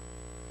sense.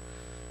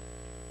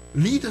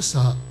 Leaders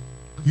are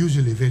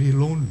usually very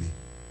lonely.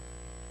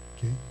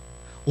 Okay?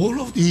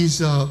 All of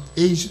these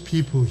aged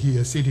people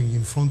here sitting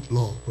in front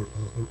row,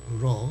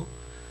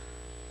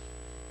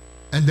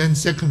 and then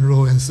second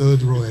row and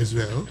third row as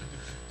well.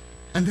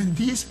 And then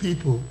these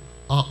people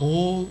are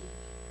all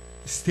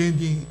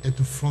standing at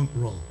the front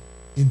row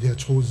in their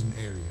chosen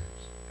areas.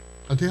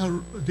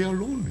 They are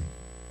lonely.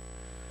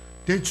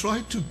 They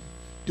try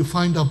to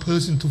find a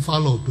person to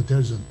follow, but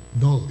it's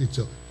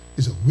a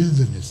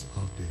wilderness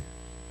out there.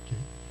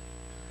 Okay?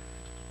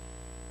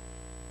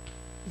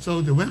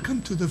 So the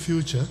welcome to the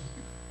future,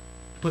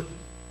 but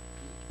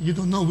you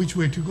don't know which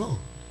way to go.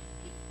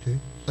 Okay?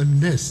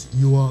 Unless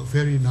you are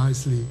very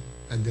nicely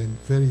and then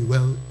very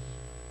well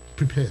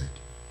prepared.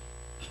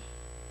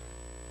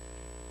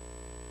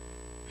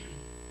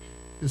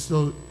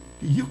 So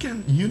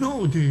you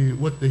know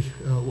what the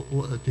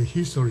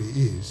history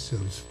is. So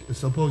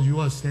suppose you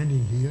are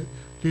standing here.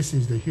 This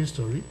is the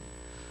history,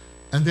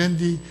 and then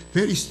the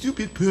very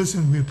stupid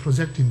person will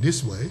project in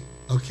this way.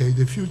 Okay,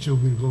 the future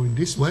will go in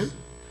this way,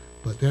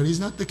 but that is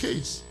not the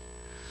case.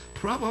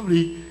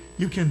 Probably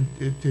you can.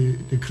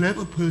 The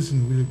clever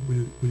person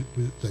will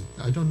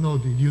I don't know.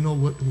 Do you know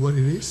what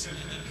it is?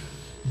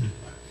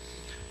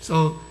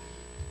 So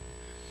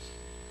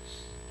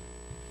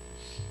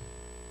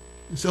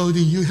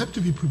you have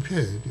to be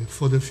prepared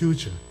for the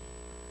future.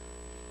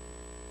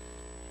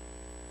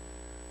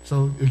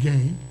 So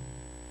again,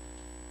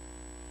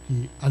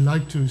 I'd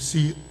like to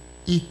see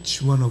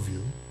each one of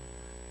you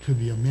to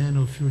be a man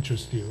of future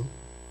steel,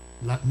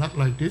 not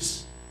like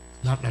this,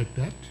 not like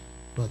that,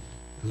 but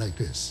like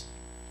this.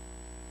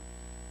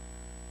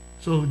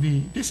 So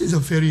this is a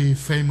very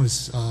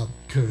famous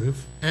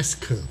curve,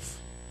 S-curve,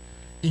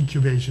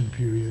 incubation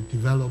period,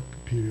 develop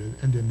period,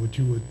 and then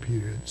matured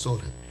period, so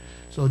that.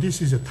 So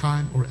this is a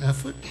time or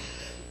effort,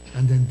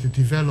 and then the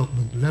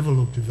development,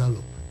 level of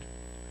development.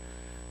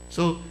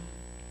 So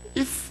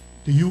if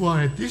you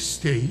are at this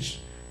stage,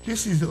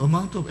 this is the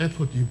amount of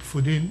effort you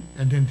put in,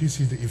 and then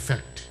this is the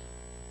effect,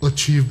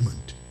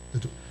 achievement.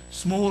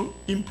 Small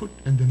input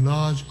and then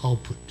large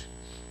output.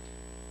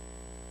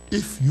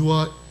 If you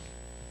are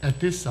at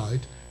this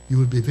side, you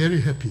will be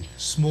very happy.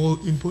 Small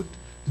input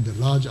and the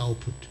large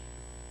output.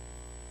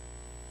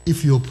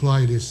 If you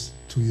apply this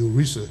to your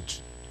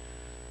research.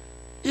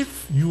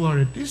 If you are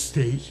at this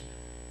stage,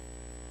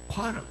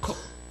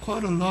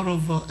 quite a lot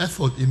of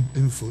effort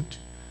input,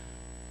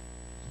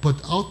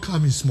 but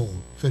outcome is small,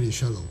 very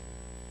shallow.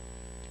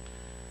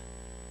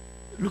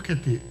 Look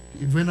at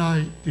when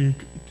I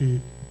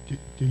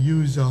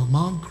use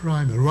rock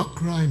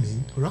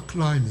climbing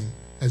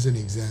as an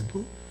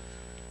example.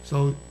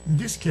 So in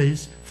this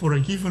case, for a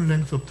given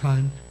length of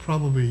time,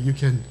 probably you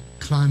can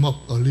climb up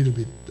a little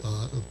bit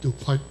to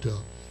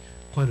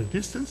quite a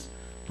distance.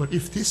 But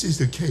if this is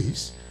the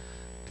case,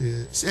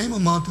 the same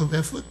amount of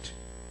effort,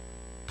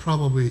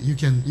 probably you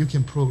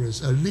can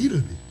progress a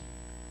little bit.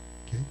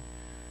 Okay,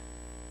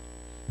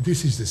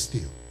 this is the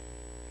steel.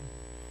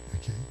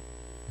 Okay,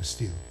 the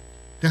steel.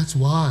 That's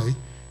why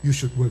you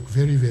should work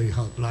very, very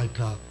hard, like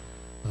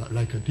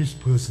this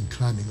person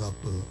climbing up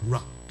a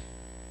rock.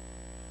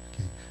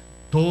 Okay,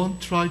 don't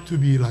try to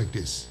be like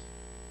this.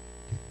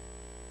 Okay.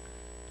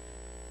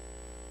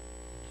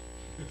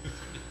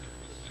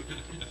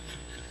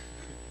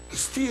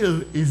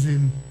 Steel is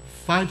in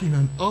fighting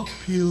an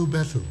uphill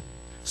battle.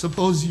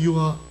 Suppose you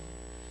are,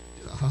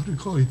 how do you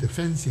call it,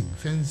 fencing.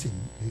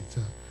 It's,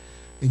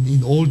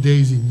 in old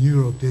days in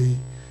Europe,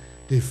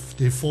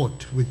 they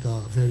fought with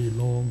a very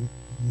long,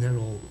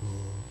 narrow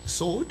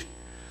sword,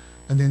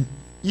 and then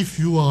if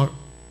you are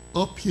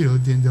up here,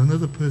 then the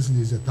another person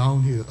is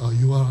down here.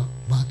 You are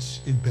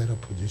much in better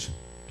position.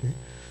 Okay,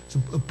 so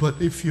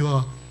but if you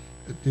are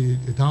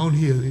down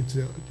here, it's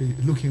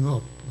looking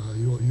up.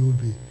 You will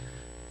be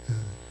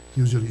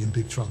usually in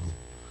big trouble.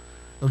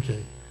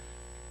 Okay,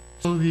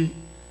 so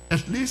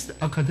at least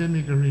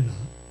academic arena,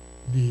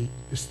 the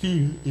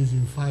steel is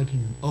in fighting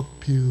an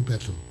uphill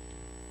battle.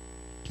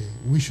 Okay,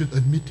 we should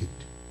admit it.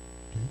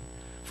 Okay?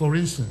 For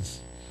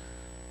instance,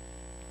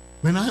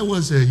 when I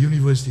was a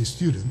university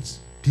student,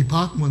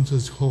 department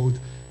was called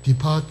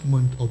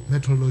Department of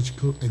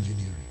Metallurgical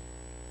Engineering.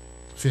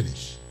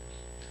 Finish.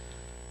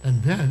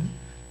 And then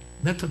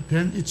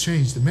it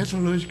changed, the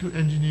Metallurgical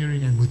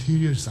Engineering and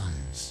Material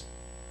Science.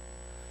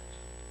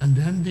 And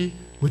then the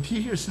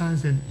Material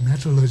Science and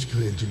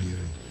Metallurgical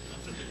Engineering.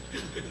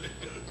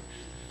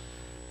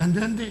 And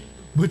then the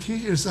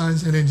Material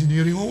Science and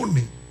Engineering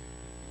only.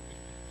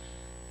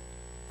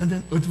 And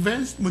then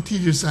Advanced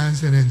Material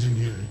Science and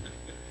Engineering.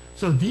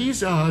 So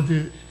these are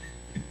the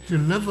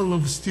level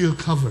of steel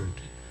covered.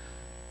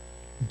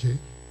 Okay.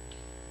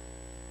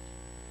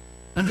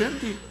 And then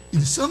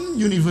in some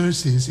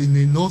universities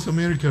in North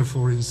America,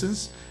 for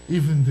instance,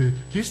 even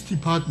these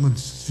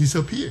departments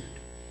disappeared.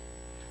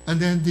 And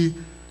then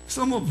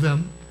some of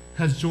them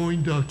has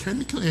joined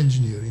chemical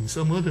engineering,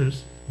 some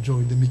others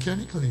joined the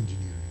mechanical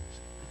engineering.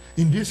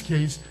 In this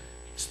case,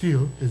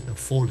 steel is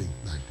falling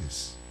like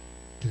this.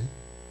 Okay.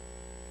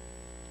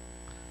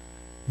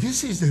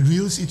 This is the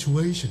real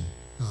situation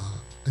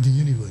at the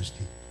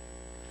university.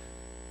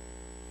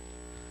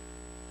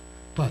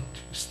 But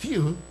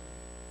steel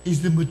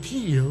is the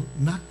material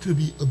not to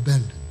be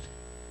abandoned,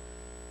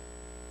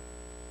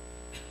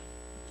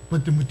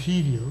 but the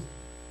material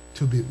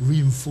to be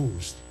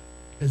reinforced.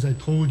 As I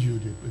told you,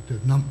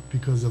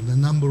 because of the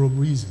number of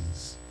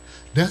reasons.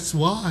 That's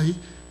why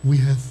we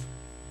have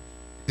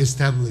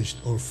established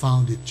or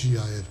founded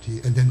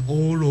GIFT, and then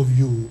all of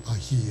you are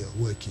here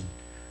working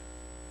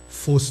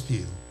for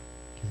steel.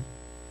 Okay.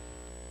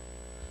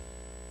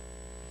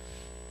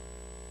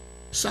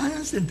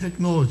 Science and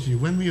technology,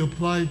 when we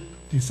apply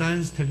the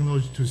science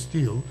technology to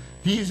steel,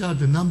 these are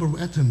the number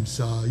of atoms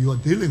you are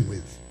dealing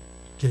with.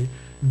 Okay.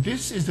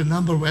 This is the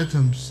number of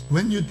atoms.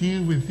 When you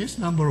deal with this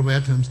number of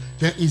atoms,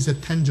 there is a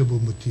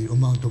tangible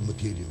amount of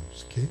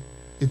materials. Okay,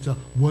 it's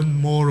one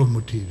mole of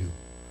material.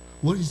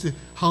 What is the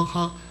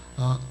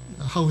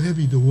how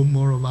heavy the 1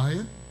 mole of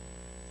iron?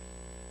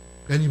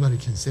 Anybody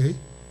can say?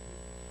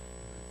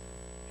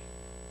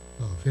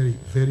 Oh, very,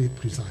 very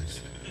precise,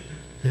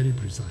 very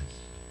precise.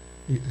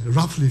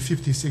 Roughly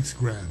 56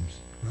 grams,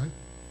 right?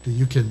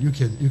 You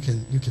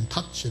can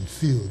touch and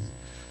feel.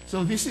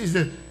 So this is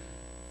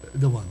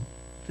the one.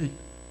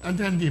 And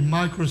then the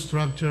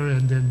microstructure,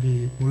 and then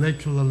the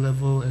molecular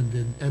level, and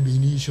then ab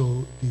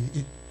initio,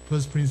 the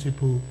first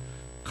principle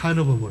kind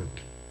of a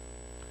work.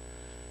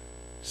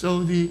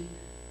 So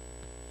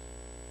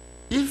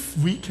if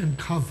we can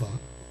cover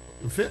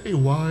a very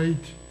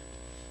wide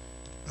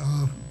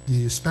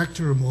the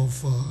spectrum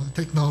of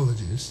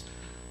technologies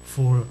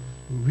for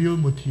real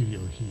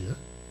material here,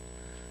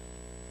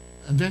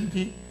 and then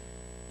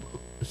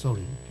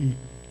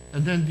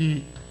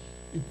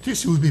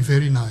this will be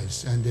very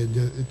nice, and then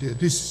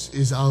this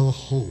is our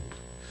hope.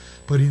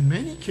 But in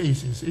many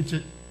cases, it's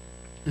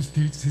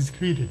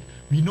discredited.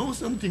 We know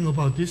something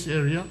about this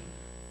area,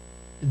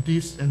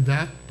 this and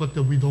that, but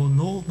we don't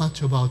know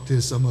much about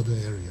some other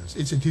areas.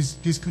 It's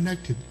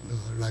disconnected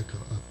like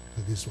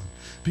this one,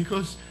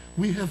 because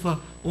we have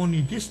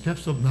only this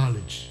depth of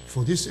knowledge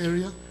for this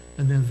area,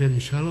 and then very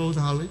shallow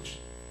knowledge,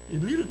 a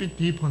little bit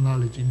deeper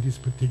knowledge in this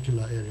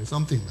particular area,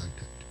 something like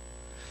that.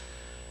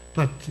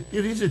 But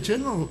it is a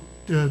general,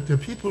 the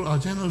people are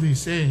generally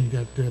saying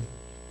that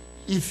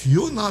if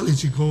your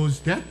knowledge goes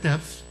that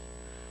depth,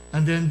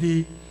 and then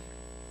the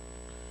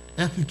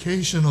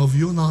application of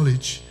your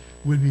knowledge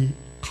will be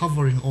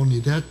covering only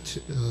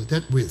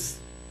that width,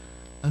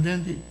 and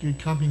then you're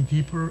coming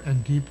deeper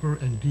and deeper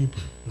and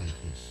deeper like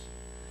this.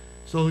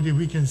 So that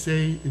we can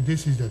say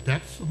this is the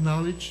depth of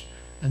knowledge,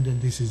 and then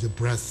this is the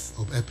breadth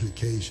of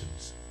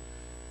applications.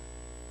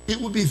 It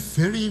would be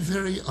very,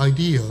 very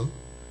ideal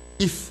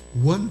if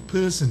one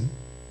person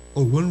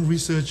or one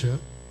researcher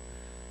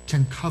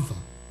can cover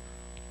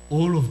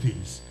all of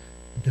these,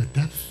 the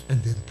depth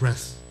and the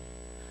breadth.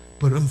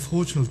 But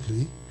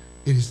unfortunately,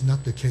 it is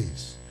not the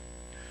case.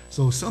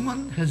 So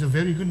someone has a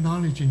very good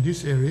knowledge in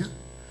this area,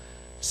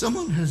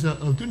 someone has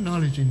a good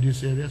knowledge in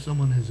this area,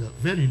 someone has a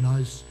very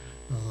nice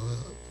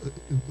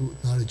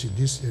knowledge in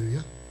this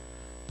area,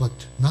 but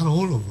not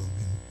all of them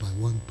by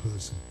one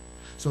person.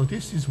 So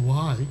this is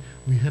why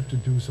we have to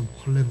do some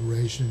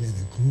collaboration and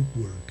group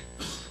work.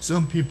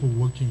 Some people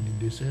working in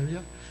this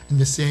area, and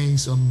they're saying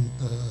some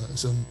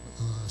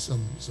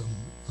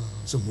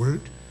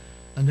word,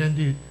 and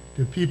then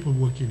the people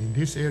working in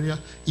this area,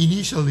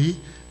 initially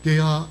they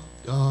are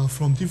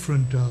from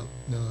different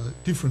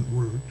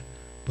world,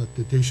 but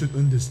they should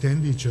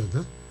understand each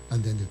other,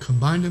 and then they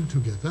combine them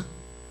together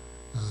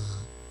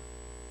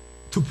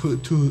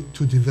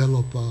to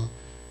develop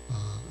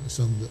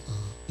some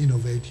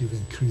innovative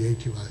and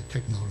creative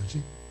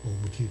technology or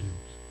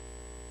materials.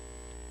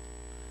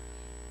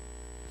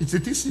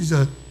 This is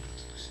a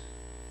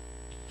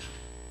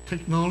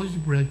technology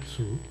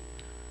breakthrough.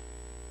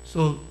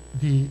 So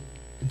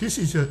this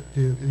is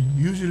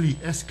usually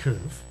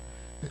S-curve.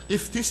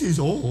 If this is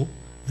all,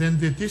 then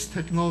this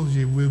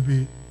technology will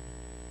be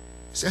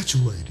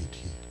saturated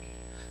here.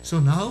 So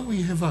now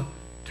we have a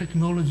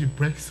technology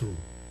breakthrough.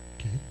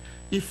 Okay?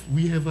 If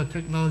we have a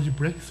technology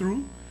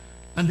breakthrough,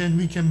 and then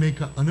we can make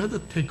another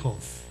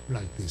takeoff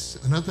like this,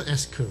 another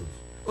S-curve.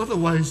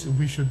 Otherwise,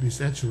 we should be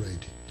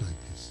saturated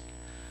like this.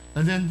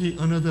 And then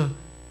another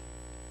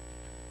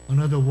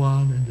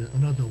one and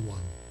another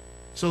one.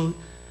 So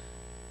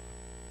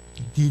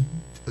the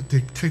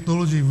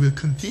technology will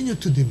continue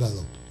to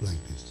develop like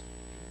this.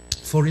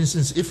 For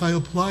instance, if I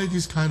apply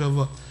this kind of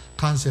a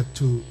concept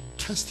to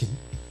casting,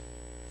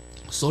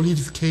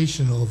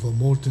 solidification of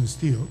molten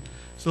steel,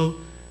 so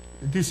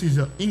this is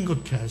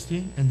ingot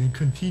casting, and then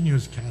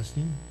continuous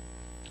casting,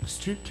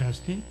 strip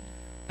casting,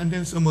 and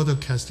then some other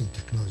casting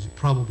technology,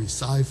 probably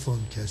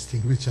siphon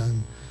casting, which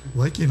I'm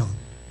working on.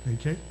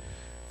 Okay,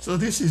 so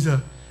this is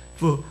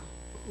for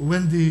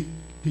when the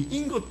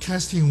ingot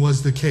casting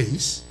was the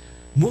case.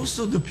 Most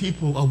of the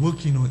people are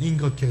working on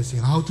ingot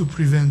casting, how to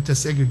prevent the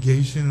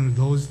segregation and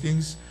those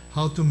things,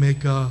 how to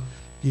make the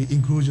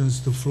inclusions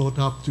to float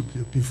up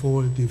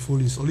before they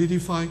fully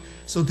solidify.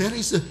 So that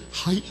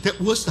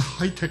was the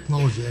high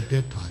technology at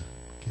that time.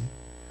 Okay?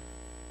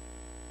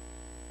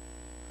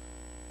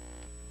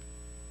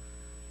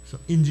 So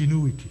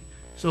ingenuity.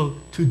 So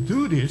to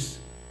do this,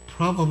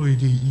 probably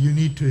you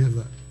need to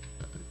have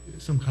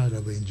some kind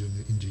of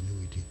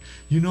ingenuity.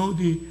 You know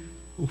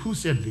who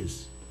said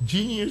this?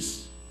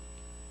 Genius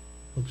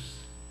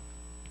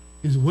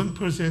is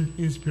 1%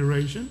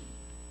 inspiration,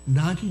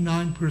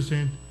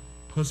 99%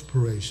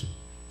 perspiration.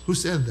 Who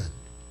said that?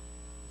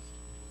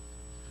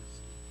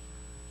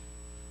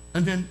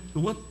 And then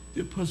what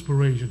the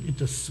perspiration?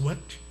 It's a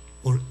sweat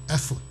or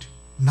effort.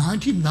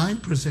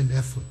 99%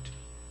 effort.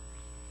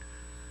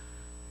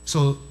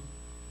 So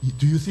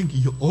do you think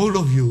all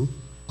of you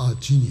are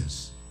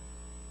genius?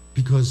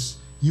 Because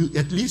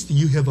at least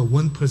you have a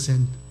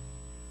 1%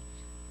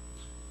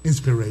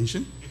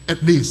 inspiration,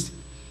 at least.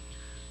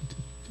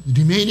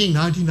 The remaining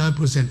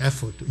 99%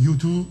 effort,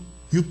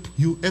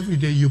 every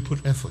day you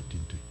put effort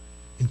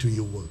into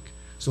your work.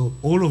 So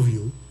all of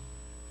you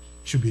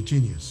should be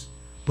genius,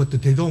 but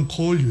they don't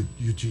call you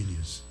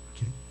genius.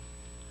 Okay?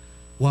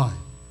 Why?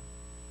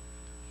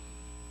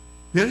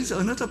 There is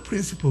another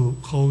principle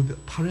called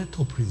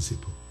Pareto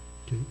principle.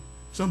 Okay?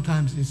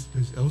 Sometimes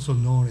it's also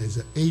known as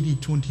the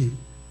 80-20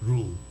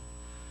 rule.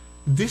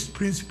 This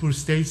principle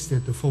states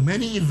that for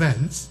many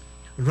events,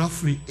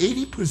 roughly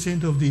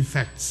 80% of the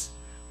effects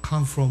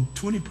come from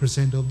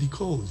 20% of the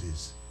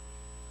causes.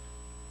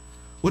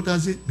 What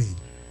does it mean?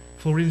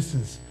 For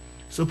instance,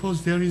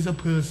 suppose there is a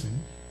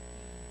person,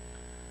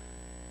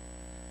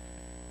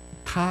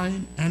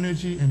 time,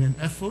 energy, and an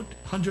effort,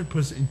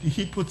 100%,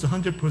 he puts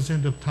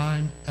 100% of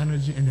time,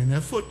 energy, and an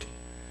effort,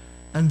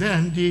 and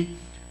then the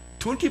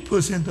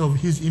 20% of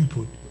his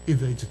input,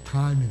 either it's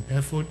time and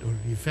effort or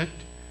the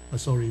effect,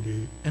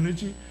 the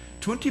energy,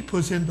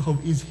 20% of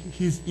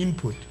his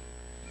input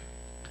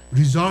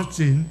results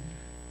in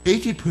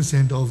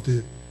 80% of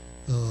the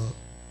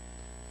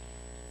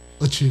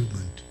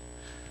achievement.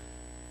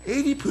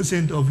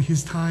 80% of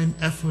his time,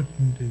 effort,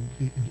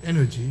 and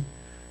energy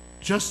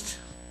just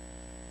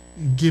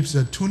gives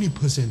a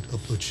 20%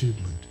 of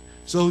achievement.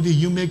 So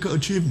you make an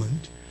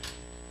achievement,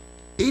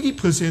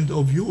 80%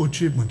 of your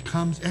achievement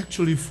comes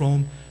actually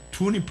from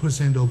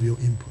 20% of your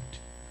input.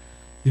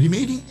 The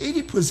remaining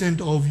 80%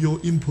 of your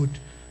input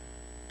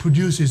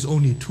produces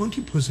only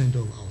 20%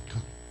 of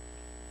outcome.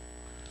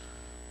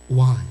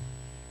 Why?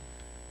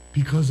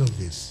 Because of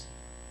this.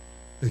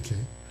 Okay.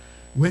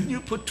 When you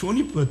put the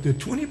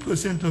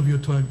 20% of your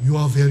time, you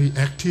are very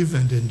active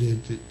and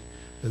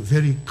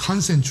very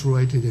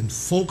concentrated and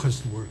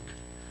focused work.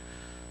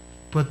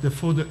 But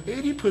for the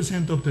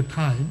 80% of the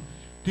time,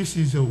 this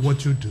is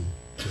what you do.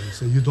 Okay?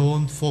 So you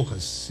don't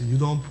focus. You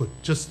don't put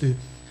just the,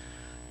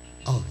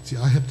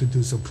 I have to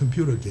do some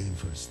computer game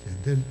first,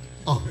 and then,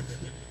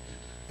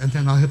 and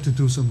then I have to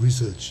do some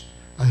research.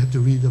 I have to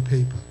read the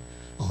paper.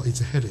 It's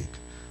a headache.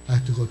 I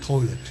have to go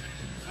toilet.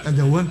 And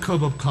then 1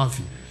 cup of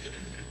coffee.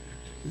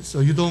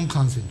 So you don't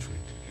concentrate.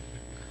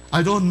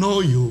 I don't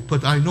know you,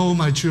 but I know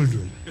my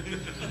children.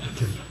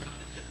 Okay.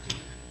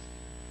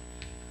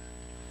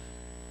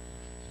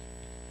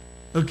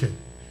 Okay.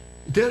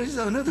 There is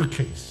another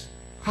case.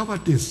 How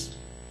about this?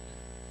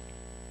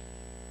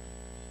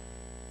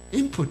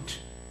 Input.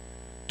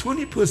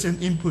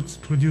 20% input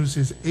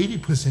produces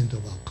 80%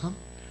 of outcome.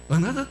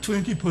 Another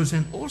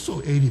 20%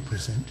 also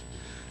 80%.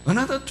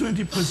 Another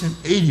 20%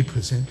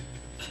 80%.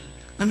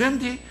 And then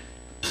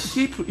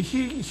he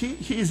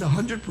is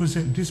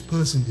 100%, this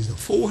person is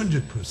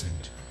 400%.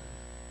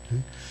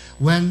 Okay?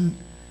 When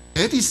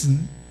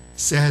Edison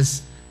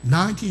says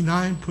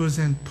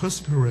 99%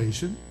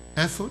 perspiration,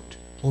 effort,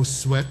 or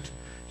sweat,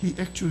 he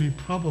actually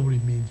probably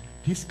means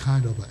this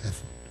kind of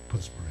effort,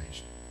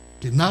 perspiration.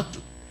 Okay?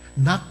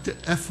 Not the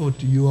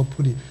effort you are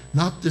putting,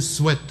 not the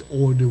sweat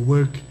or the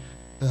work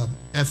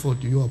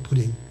effort you are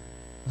putting.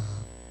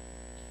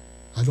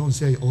 I don't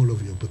say all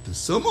of you, but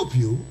some of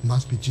you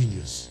must be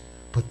genius.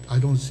 But I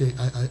don't say,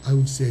 I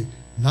would say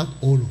not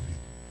all of you.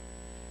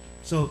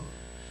 So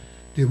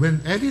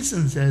when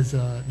Edison says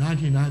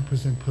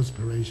 99%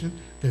 perspiration,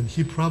 then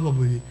he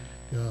probably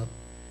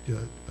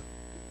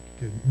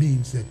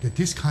means that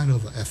this kind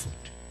of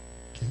effort.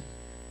 Okay?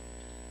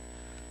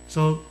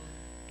 So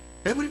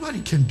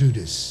everybody can do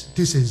this.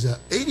 This is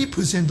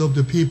 80% of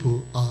the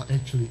people are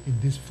actually in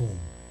this form.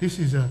 This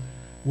is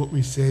what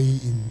we say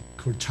in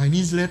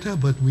Chinese letter,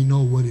 but we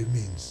know what it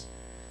means.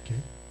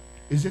 Okay?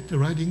 Is it the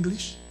right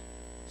English?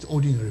 It's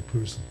ordinary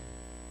person.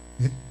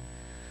 Yeah?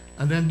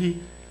 And then the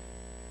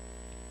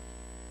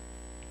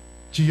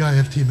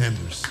GIFT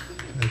members.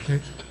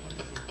 Okay?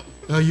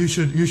 You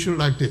should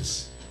like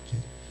this.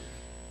 Okay?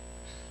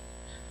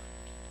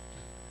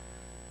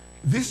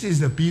 This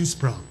is a bean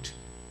sprout.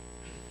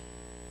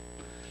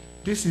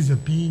 This is a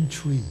bean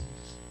tree.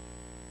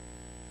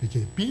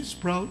 Okay, bean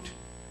sprout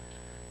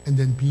and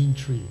then bean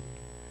tree.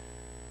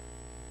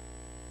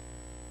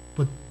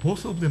 But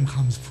both of them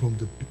comes from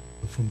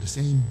the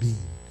same bean.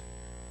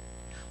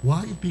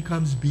 Why it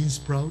becomes bean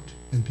sprout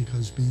and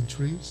becomes bean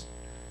trees?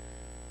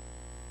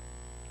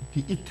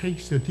 It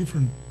takes a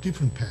different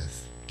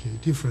path, okay,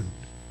 different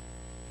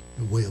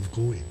way of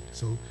going.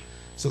 So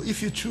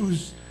if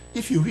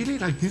you really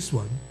like this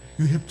one,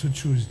 you have to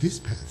choose this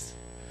path.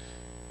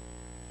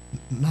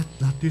 Not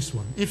this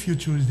one. If you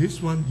choose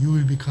this one, you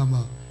will become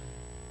a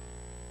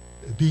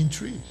bean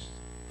trees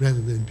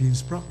rather than bean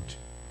sprout.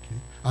 Okay?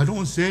 I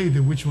don't say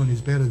that which one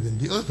is better than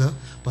the other,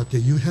 but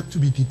you have to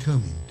be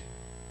determined.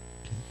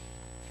 Okay?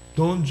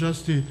 Don't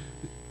just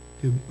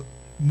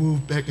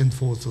move back and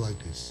forth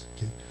like this.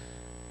 Okay?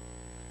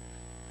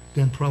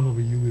 Then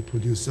probably you will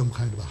produce some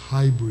kind of a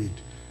hybrid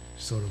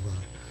sort of a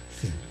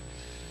thing.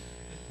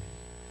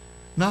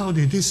 Now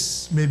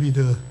this may be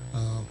the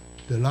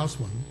last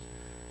one.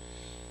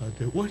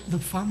 What is the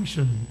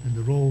function and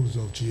the roles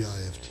of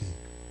GIFT?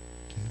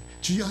 Okay.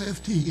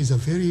 GIFT is a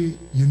very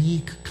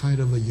unique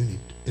kind of a unit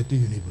at the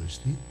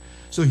university.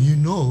 So you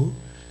know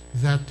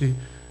that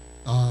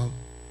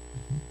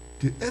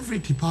every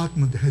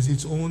department has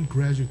its own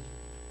graduate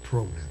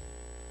program.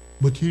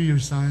 Material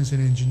Science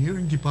and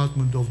Engineering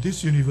department of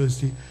this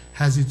university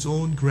has its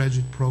own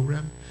graduate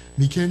program.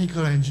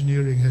 Mechanical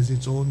Engineering has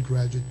its own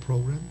graduate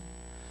program.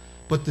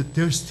 But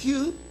there's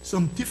still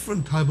some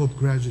different type of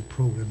graduate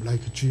program,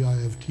 like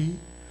GIFT,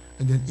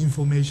 and then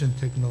Information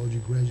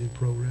Technology graduate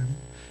program,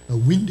 a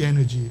Wind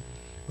Energy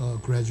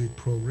graduate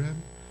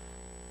program.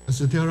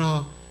 So there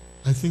are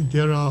I think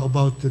there are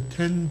about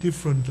 10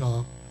 different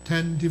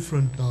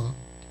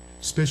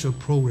special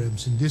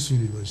programs in this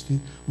university,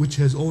 which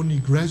has only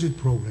graduate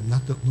program,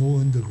 no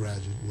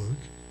undergraduate work.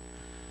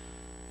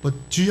 But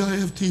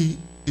GIFT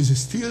is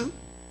still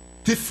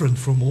different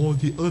from all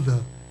the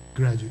other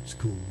graduate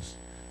schools.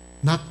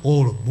 Not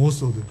all of,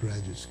 most of the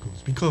graduate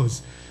schools,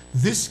 because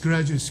this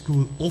graduate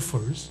school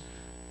offers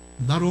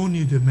not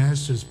only the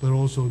master's but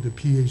also the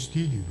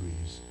PhD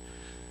degrees,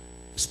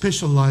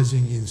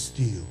 specializing in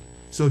steel.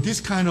 So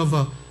this kind of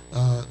a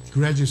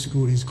graduate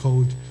school is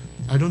called,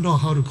 I don't know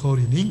how to call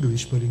it in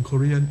English, but in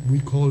Korean we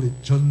call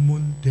it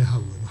전문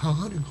대학원.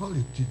 How do you call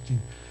it?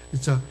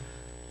 It's a.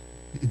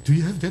 Do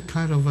you have that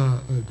kind of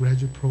a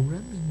graduate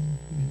program?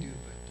 We do,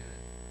 but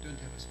don't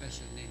have a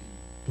special name.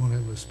 Don't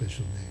have a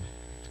special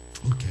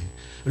name. Okay,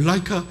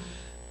 like a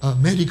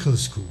medical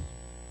school.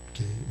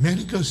 Okay,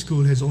 medical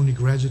school has only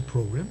graduate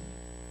program.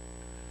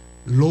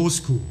 Law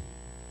school,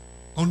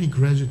 only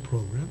graduate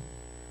program.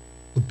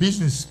 A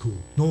business school,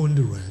 no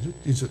undergraduate,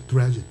 it's a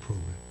graduate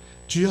program.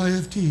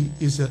 GIFT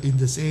is in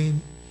the same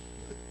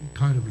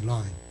kind of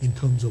line in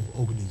terms of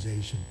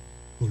organization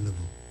or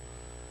level.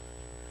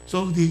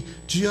 So the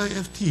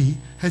GIFT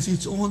has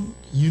its own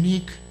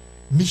unique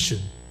mission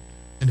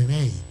and an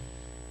aim.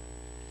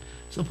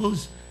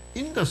 Suppose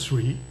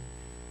industry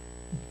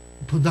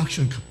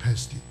production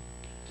capacity.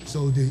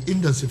 So the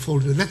industry,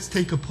 let's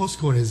take a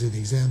POSTECH as an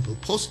example.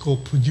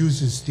 POSTECH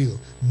produces steel,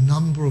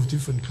 number of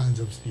different kinds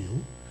of steel.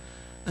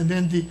 And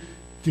then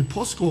the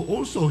POSTECH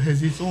also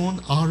has its own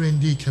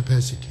R&D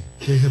capacity.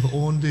 They have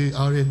own the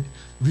R&D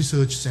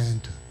research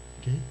center.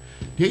 Okay?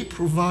 They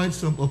provide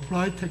some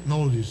applied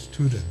technologies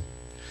to them.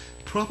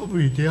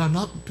 Probably they are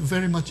not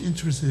very much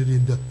interested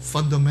in the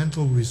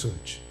fundamental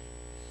research,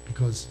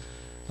 because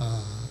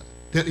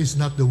that is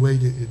not the way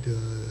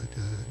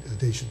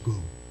they should go.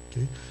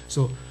 Okay?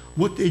 So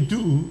what they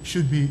do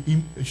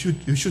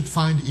should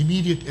find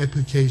immediate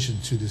application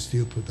to the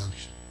steel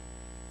production.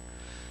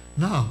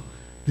 Now,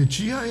 the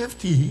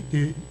GIFT,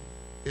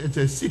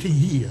 they're sitting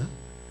here,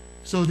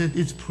 so that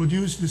it's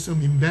produced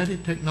some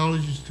embedded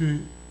technologies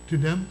to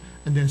them,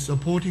 and then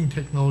supporting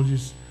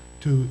technologies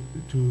to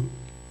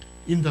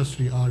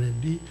industry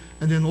R&D,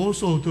 and then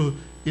also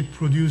it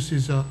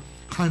produces a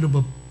kind of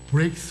a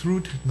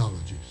breakthrough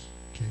technologies.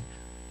 Okay,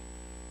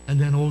 and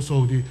then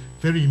also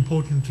very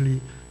importantly,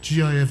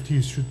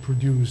 GIFT should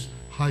produce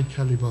high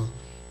caliber,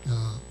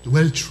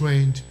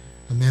 well-trained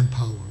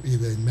manpower,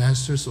 either in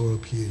master's or a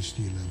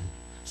PhD level.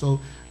 So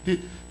the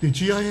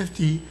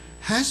GIFT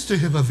has to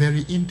have a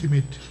very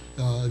intimate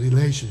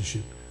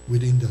relationship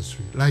with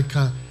industry, like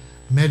a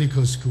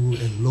medical school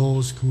and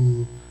law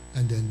school,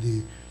 and then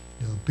the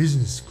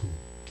business school.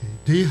 Okay,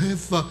 they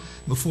have,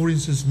 for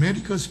instance,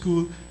 medical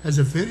school has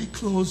a very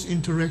close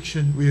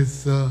interaction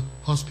with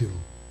hospital.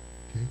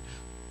 Okay,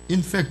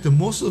 in fact,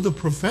 most of the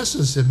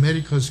professors at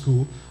medical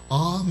school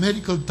are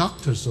medical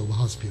doctors of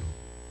hospital.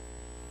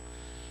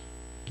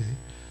 Okay.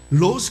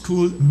 Law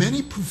school,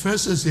 many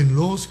professors in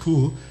law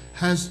school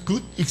has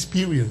good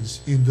experience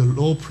in the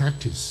law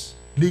practice,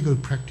 legal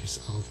practice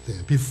out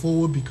there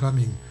before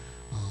becoming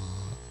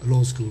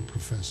law school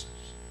professors.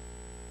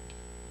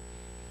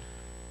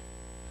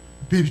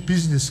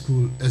 Business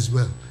school as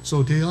well.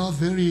 So they are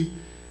very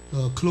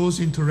close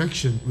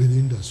interaction with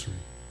industry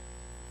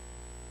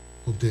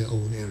of their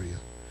own area.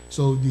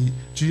 So the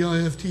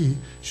GIFT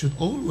should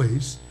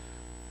always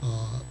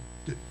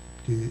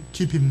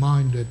keep in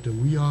mind that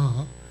we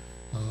are,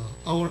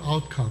 our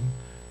outcome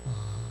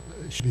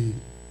should be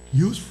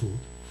useful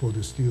for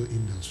the steel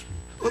industry.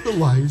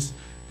 Otherwise,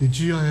 the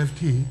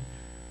GIFT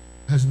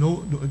has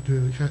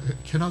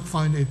cannot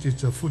find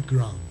its foot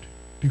ground,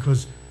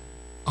 because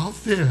out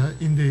there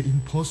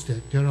in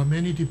POSTECH, there are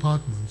many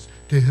departments.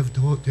 They have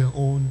their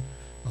own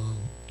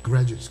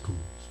graduate schools.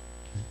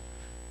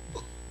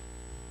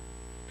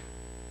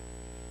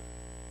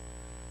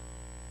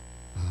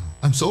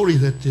 I'm sorry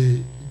that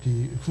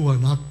who are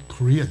not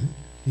Korean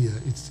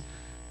here, it's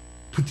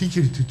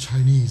particularly to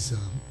Chinese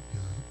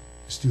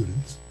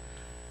students.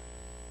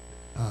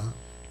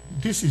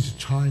 This is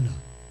China.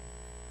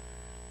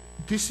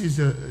 This is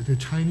the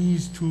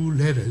Chinese two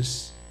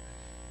letters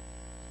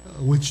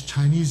which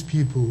Chinese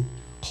people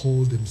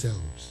call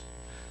themselves.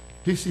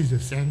 This is the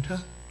center,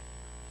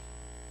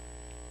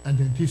 and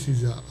then this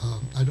is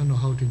I don't know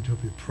how to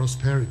interpret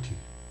prosperity.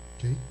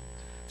 Okay,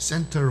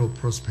 center of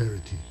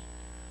prosperity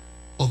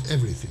of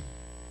everything: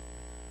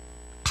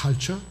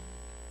 culture,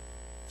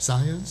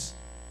 science,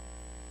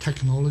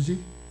 technology,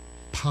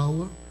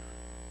 power.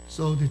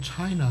 So the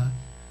China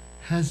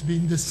has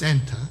been the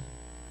center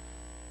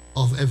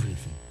of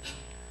everything,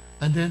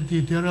 and then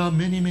there are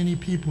many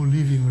people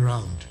living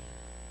around.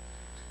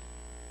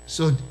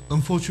 So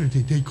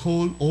unfortunately, they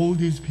call all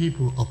these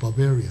people a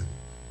barbarian.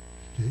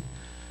 Okay?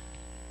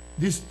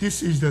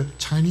 This is the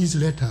Chinese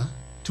letter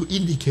to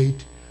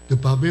indicate the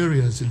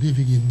barbarians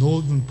living in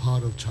northern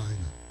part of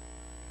China.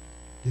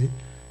 Okay?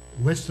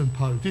 Western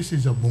part, this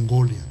is a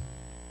Mongolian.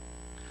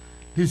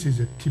 This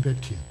is a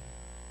Tibetan.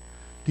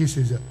 This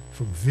is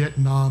from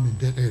Vietnam and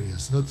that area,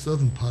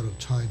 southern part of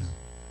China.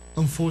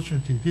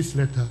 unfortunately, this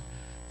letter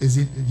is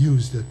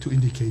used to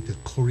indicate the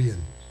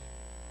Korean.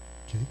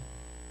 Okay.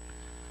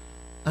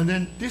 And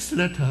then this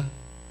letter,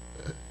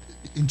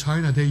 in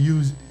China, they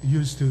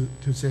used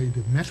to say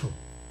the metal.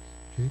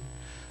 Okay.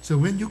 So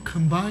when you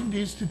combine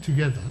these two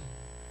together,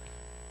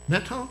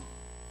 metal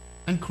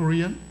and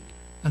Korean,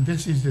 and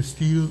this is the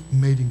steel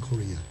made in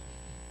Korea.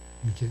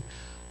 Okay.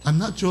 I'm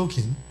not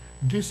joking.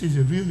 This is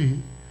really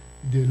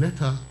the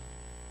letter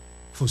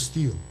for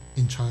steel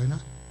in China,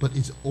 but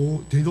it's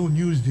all, they don't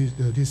use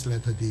this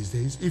letter these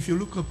days. If you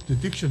look up the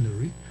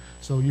dictionary,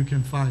 so you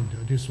can find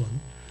this one,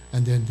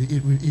 and then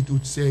it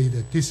would say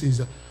that this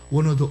is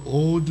one of the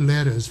old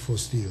letters for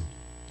steel.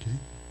 Okay?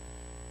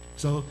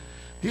 So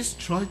this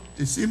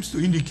it seems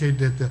to indicate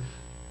that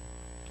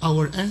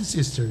our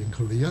ancestor in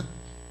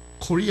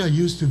Korea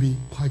used to be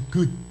quite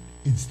good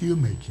in steel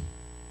making.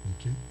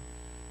 Okay?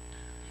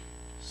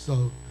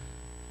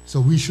 So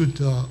we should,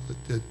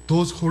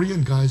 those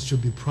Korean guys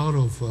should be proud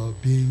of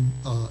being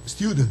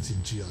students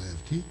in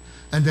GIFT.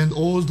 And then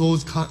all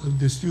those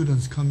the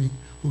students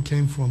who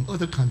came from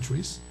other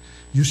countries,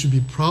 you should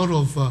be proud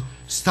of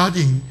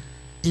studying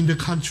in the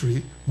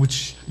country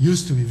which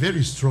used to be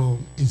very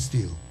strong in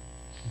steel.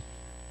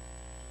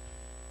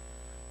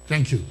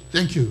 Thank you.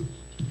 Thank you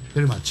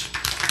very much.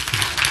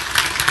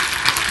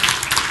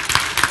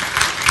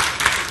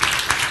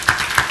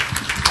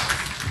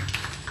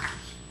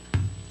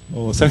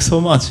 Oh, thanks so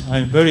much.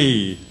 I'm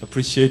very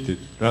appreciated,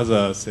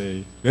 rather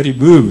say very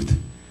moved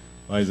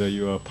by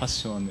your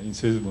passion and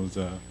enthusiasm of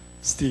the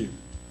steel.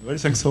 Very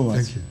thanks so much.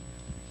 Thank you.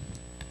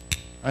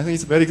 I think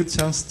it's a very good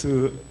chance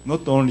to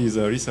not only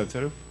the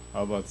researcher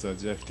about the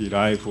GFT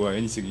life or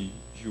anything,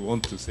 if you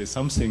want to say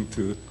something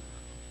to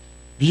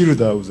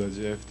build out the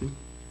GFT,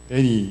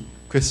 any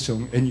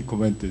question, any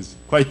comment is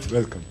quite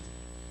welcome.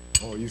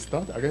 Oh, you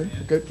start again?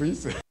 Okay,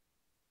 please.